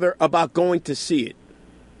way or the other about going to see it?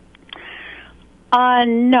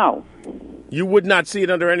 No. You would not see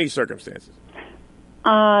it under any circumstances?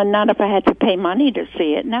 Not if I had to pay money to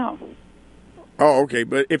see it, no. Oh, okay,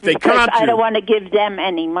 but if they because comp you... I don't want to give them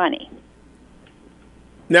any money.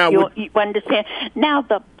 Now, you understand? Now,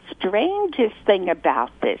 the strangest thing about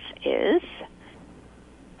this is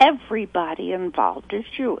everybody involved is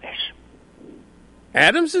Jewish.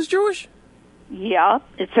 Adams is Jewish? Yeah,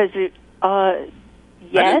 it says, yes. I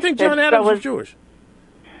didn't think John Adams was Jewish.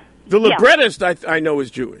 The librettist, I know, is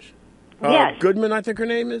Jewish. Yes. Goodman, I think her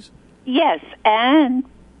name is? Yes, and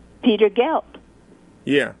Peter Gelb.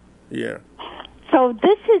 Yeah. So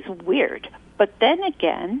this is weird. But then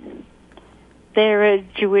again, there are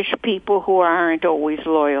Jewish people who aren't always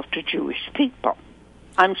loyal to Jewish people.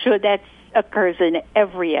 I'm sure that occurs in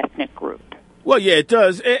every ethnic group. Well, yeah, it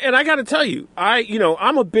does. And I got to tell you,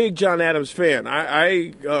 I'm a big John Adams fan.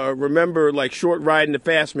 I remember like Short Ride in the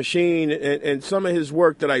Fast Machine and some of his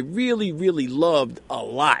work that I really, really loved a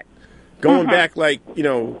lot. Going back there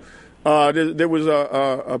was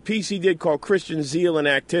a piece he did called Christian Zeal and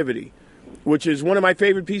Activity, which is one of my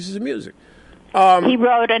favorite pieces of music. He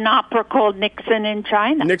wrote an opera called Nixon in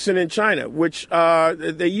China. Nixon in China, which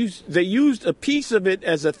they used a piece of it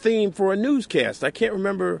as a theme for a newscast. I can't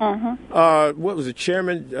remember what was it,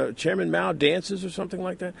 Chairman Mao dances or something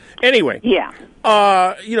like that. Anyway, yeah.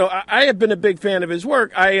 I have been a big fan of his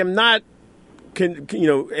work. I am not,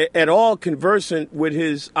 at all conversant with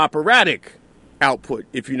his operatic output,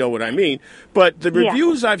 if you know what I mean. But the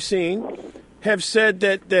reviews I've seen have said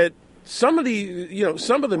that some of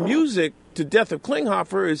the music to Death of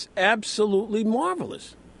Klinghoffer is absolutely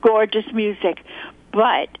marvelous. Gorgeous music.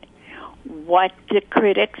 But what the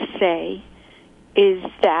critics say is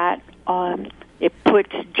that it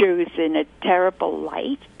puts Jews in a terrible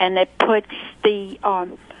light, and it puts the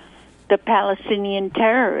Palestinian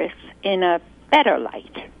terrorists in a better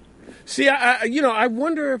light. See, I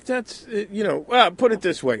wonder if that's, put it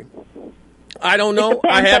this way. I don't know.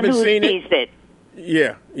 I haven't seen it.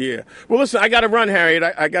 Yeah. Well, listen, I got to run, Harriet.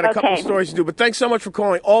 I got a couple of stories to do, but thanks so much for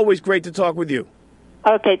calling. Always great to talk with you.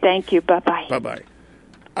 Okay, thank you. Bye-bye. Bye-bye.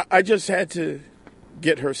 I just had to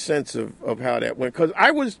get her sense of how that went, because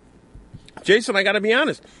Jason, I got to be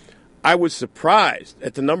honest, I was surprised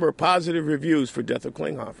at the number of positive reviews for Death of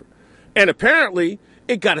Klinghoffer. And apparently,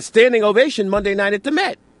 it got a standing ovation Monday night at the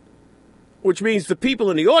Met, which means the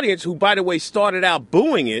people in the audience, who, by the way, started out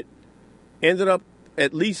booing it, ended up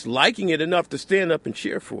at least liking it enough to stand up and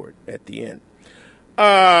cheer for it at the end.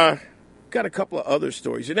 Got a couple of other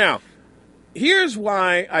stories. Now, here's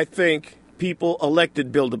why I think people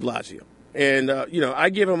elected Bill de Blasio. And, I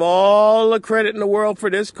give him all the credit in the world for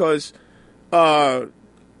this, because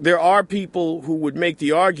there are people who would make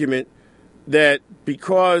the argument that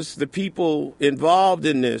because the people involved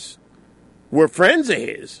in this were friends of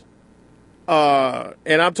his,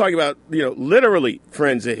 and I'm talking about, literally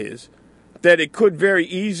friends of his, that it could very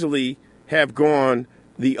easily have gone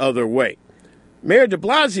the other way. Mayor de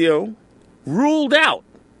Blasio ruled out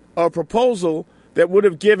a proposal that would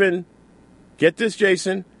have given, get this,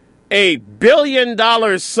 Jason, $1 billion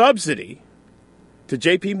subsidy to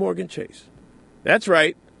J.P. Morgan Chase. That's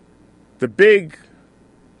right. The big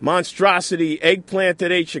monstrosity eggplant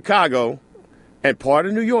that ate Chicago and part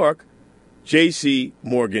of New York, J.C.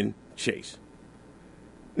 Morgan Chase.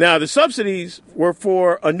 Now, the subsidies were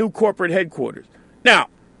for a new corporate headquarters. Now,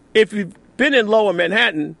 if you've been in Lower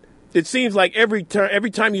Manhattan, it seems like every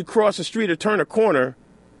time you cross a street or turn a corner,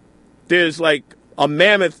 there's like a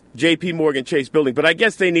mammoth J.P. Morgan Chase building. But I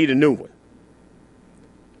guess they need a new one.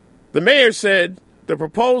 The mayor said the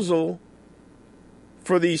proposal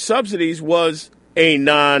for these subsidies was a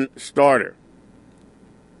non-starter.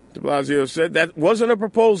 De Blasio said that wasn't a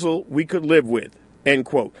proposal we could live with, end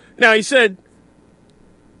quote. Now, he said,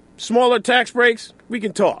 smaller tax breaks, we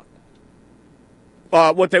can talk.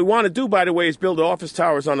 What they want to do, by the way, is build office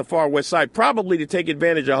towers on the far west side, probably to take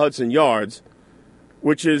advantage of Hudson Yards,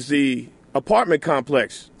 which is the apartment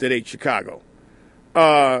complex that ate Chicago.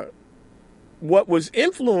 What was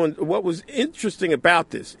interesting about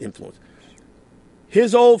this influence,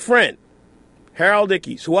 his old friend, Harold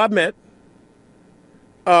Ickes, who I've met,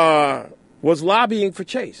 was lobbying for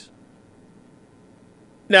Chase.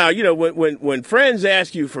 Now, when friends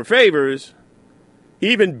ask you for favors,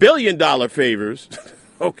 even billion-dollar favors,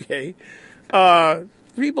 okay,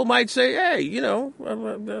 people might say, hey,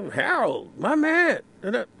 Harold, my man.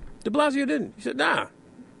 De Blasio didn't. He said, no.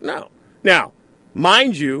 Now,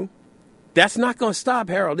 mind you, that's not going to stop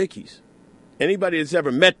Harold Ickes. Anybody that's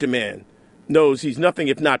ever met the man knows he's nothing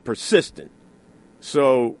if not persistent.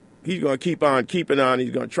 So he's going to keep on keeping on.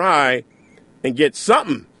 He's going to try and get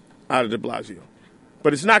something out of de Blasio.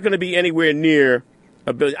 But it's not going to be anywhere near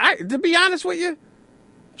 $1 billion. To be honest with you,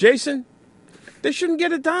 Jason, they shouldn't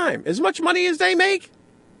get a dime. As much money as they make.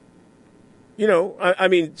 I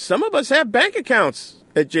mean, some of us have bank accounts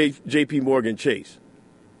at J.P. Morgan Chase.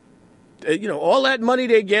 All that money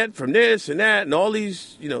they get from this and that and all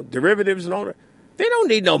these, derivatives and all that, they don't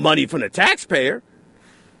need no money from the taxpayer.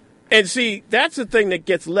 And see, that's the thing that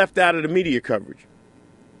gets left out of the media coverage.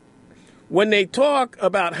 When they talk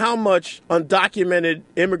about how much undocumented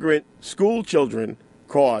immigrant school children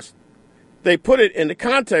cost, they put it in the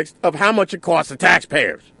context of how much it costs the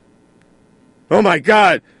taxpayers. Oh, my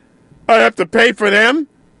God, I have to pay for them?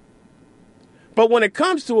 But when it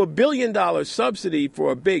comes to $1 billion subsidy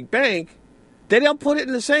for a big bank, they don't put it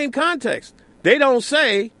in the same context. They don't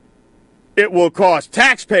say it will cost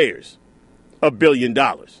taxpayers $1 billion.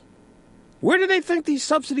 Where do they think these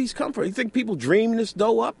subsidies come from? You think people dream this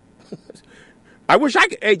dough up? I wish I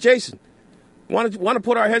could. Hey, Jason, want to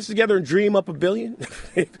put our heads together and dream up $1 billion?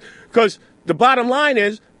 Because the bottom line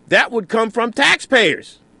is that would come from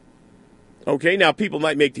taxpayers. Okay, now people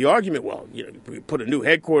might make the argument, well, we put a new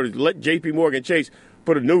headquarters, let J.P. Morgan Chase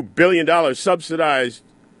put a new $1 billion subsidized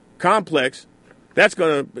complex. That's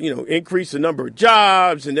going to, increase the number of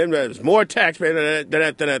jobs, and then there's more taxpayers,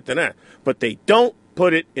 but they don't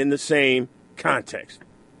put it in the same context.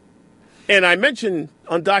 And I mentioned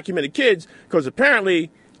undocumented kids because apparently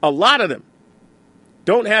a lot of them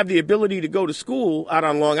don't have the ability to go to school out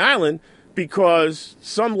on Long Island because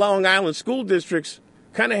some Long Island school districts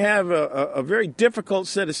kind of have a very difficult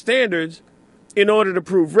set of standards in order to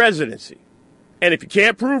prove residency. And if you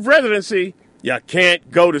can't prove residency, you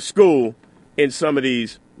can't go to school in some of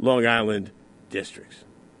these Long Island districts.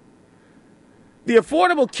 The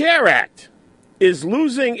Affordable Care Act is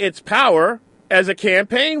losing its power as a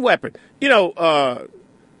campaign weapon.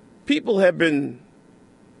 People have been,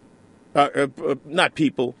 not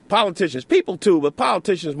people, politicians, people too, but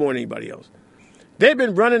politicians more than anybody else. They've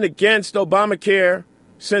been running against Obamacare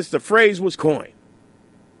since the phrase was coined.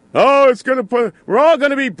 Oh, we're all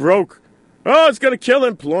going to be broke. Oh, it's going to kill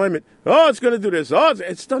employment. Oh, it's going to do this. Oh,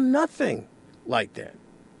 it's done nothing like that.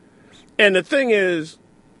 And the thing is,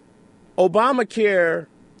 Obamacare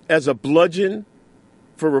as a bludgeon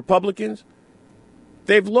for Republicans,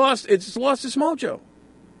 it's lost its mojo.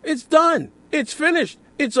 It's done. It's finished.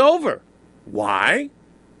 It's over. Why?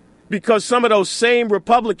 Because some of those same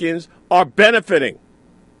Republicans are benefiting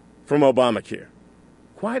from Obamacare.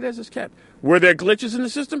 Why does this cap? Were there glitches in the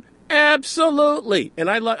system? Absolutely. And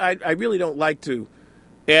I really don't like to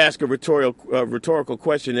ask a rhetorical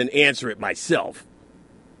question and answer it myself.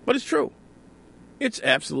 But it's true. It's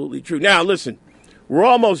absolutely true. Now, listen, we're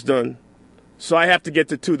almost done, so I have to get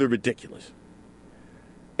to the ridiculous.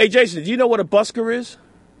 Hey, Jason, do you know what a busker is?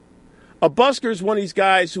 A busker is one of these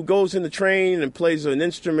guys who goes in the train and plays an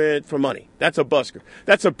instrument for money. That's a busker.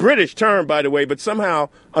 That's a British term, by the way, but somehow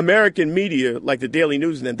American media, like the Daily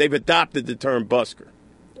News and them, they've adopted the term busker.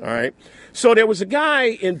 All right? So there was a guy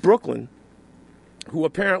in Brooklyn who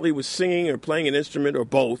apparently was singing or playing an instrument or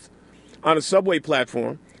both on a subway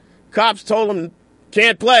platform. Cops told him,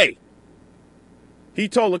 can't play. He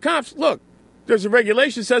told the cops, look, there's a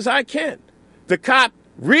regulation that says I can. The cop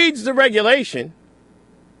reads the regulation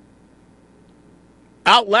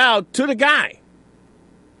out loud to the guy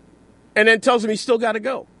and then tells him he's still got to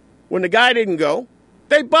go. When the guy didn't go,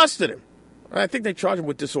 they busted him. I think they charged him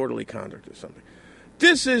with disorderly conduct or something.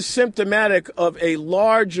 This is symptomatic of a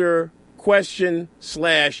larger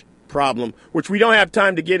question/problem, which we don't have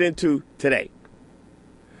time to get into today.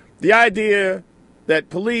 The idea that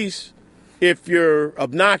police, if you're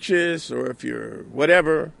obnoxious or if you're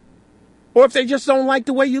whatever, or if they just don't like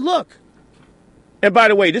the way you look. And by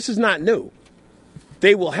the way, this is not new.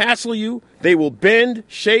 They will hassle you. They will bend,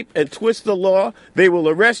 shape, and twist the law. They will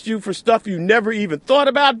arrest you for stuff you never even thought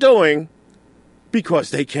about doing because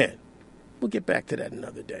they can. We'll get back to that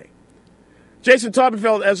another day. Jason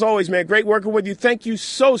Taubenfeld, as always, man, great working with you. Thank you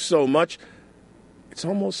so, so much. It's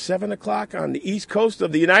almost 7 o'clock on the East Coast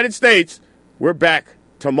of the United States. We're back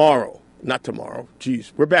tomorrow. Not tomorrow.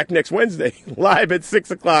 Geez, we're back next Wednesday, live at 6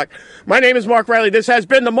 o'clock. My name is Mark Riley. This has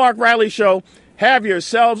been the Mark Riley Show. Have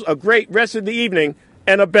yourselves a great rest of the evening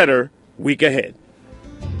and a better week ahead.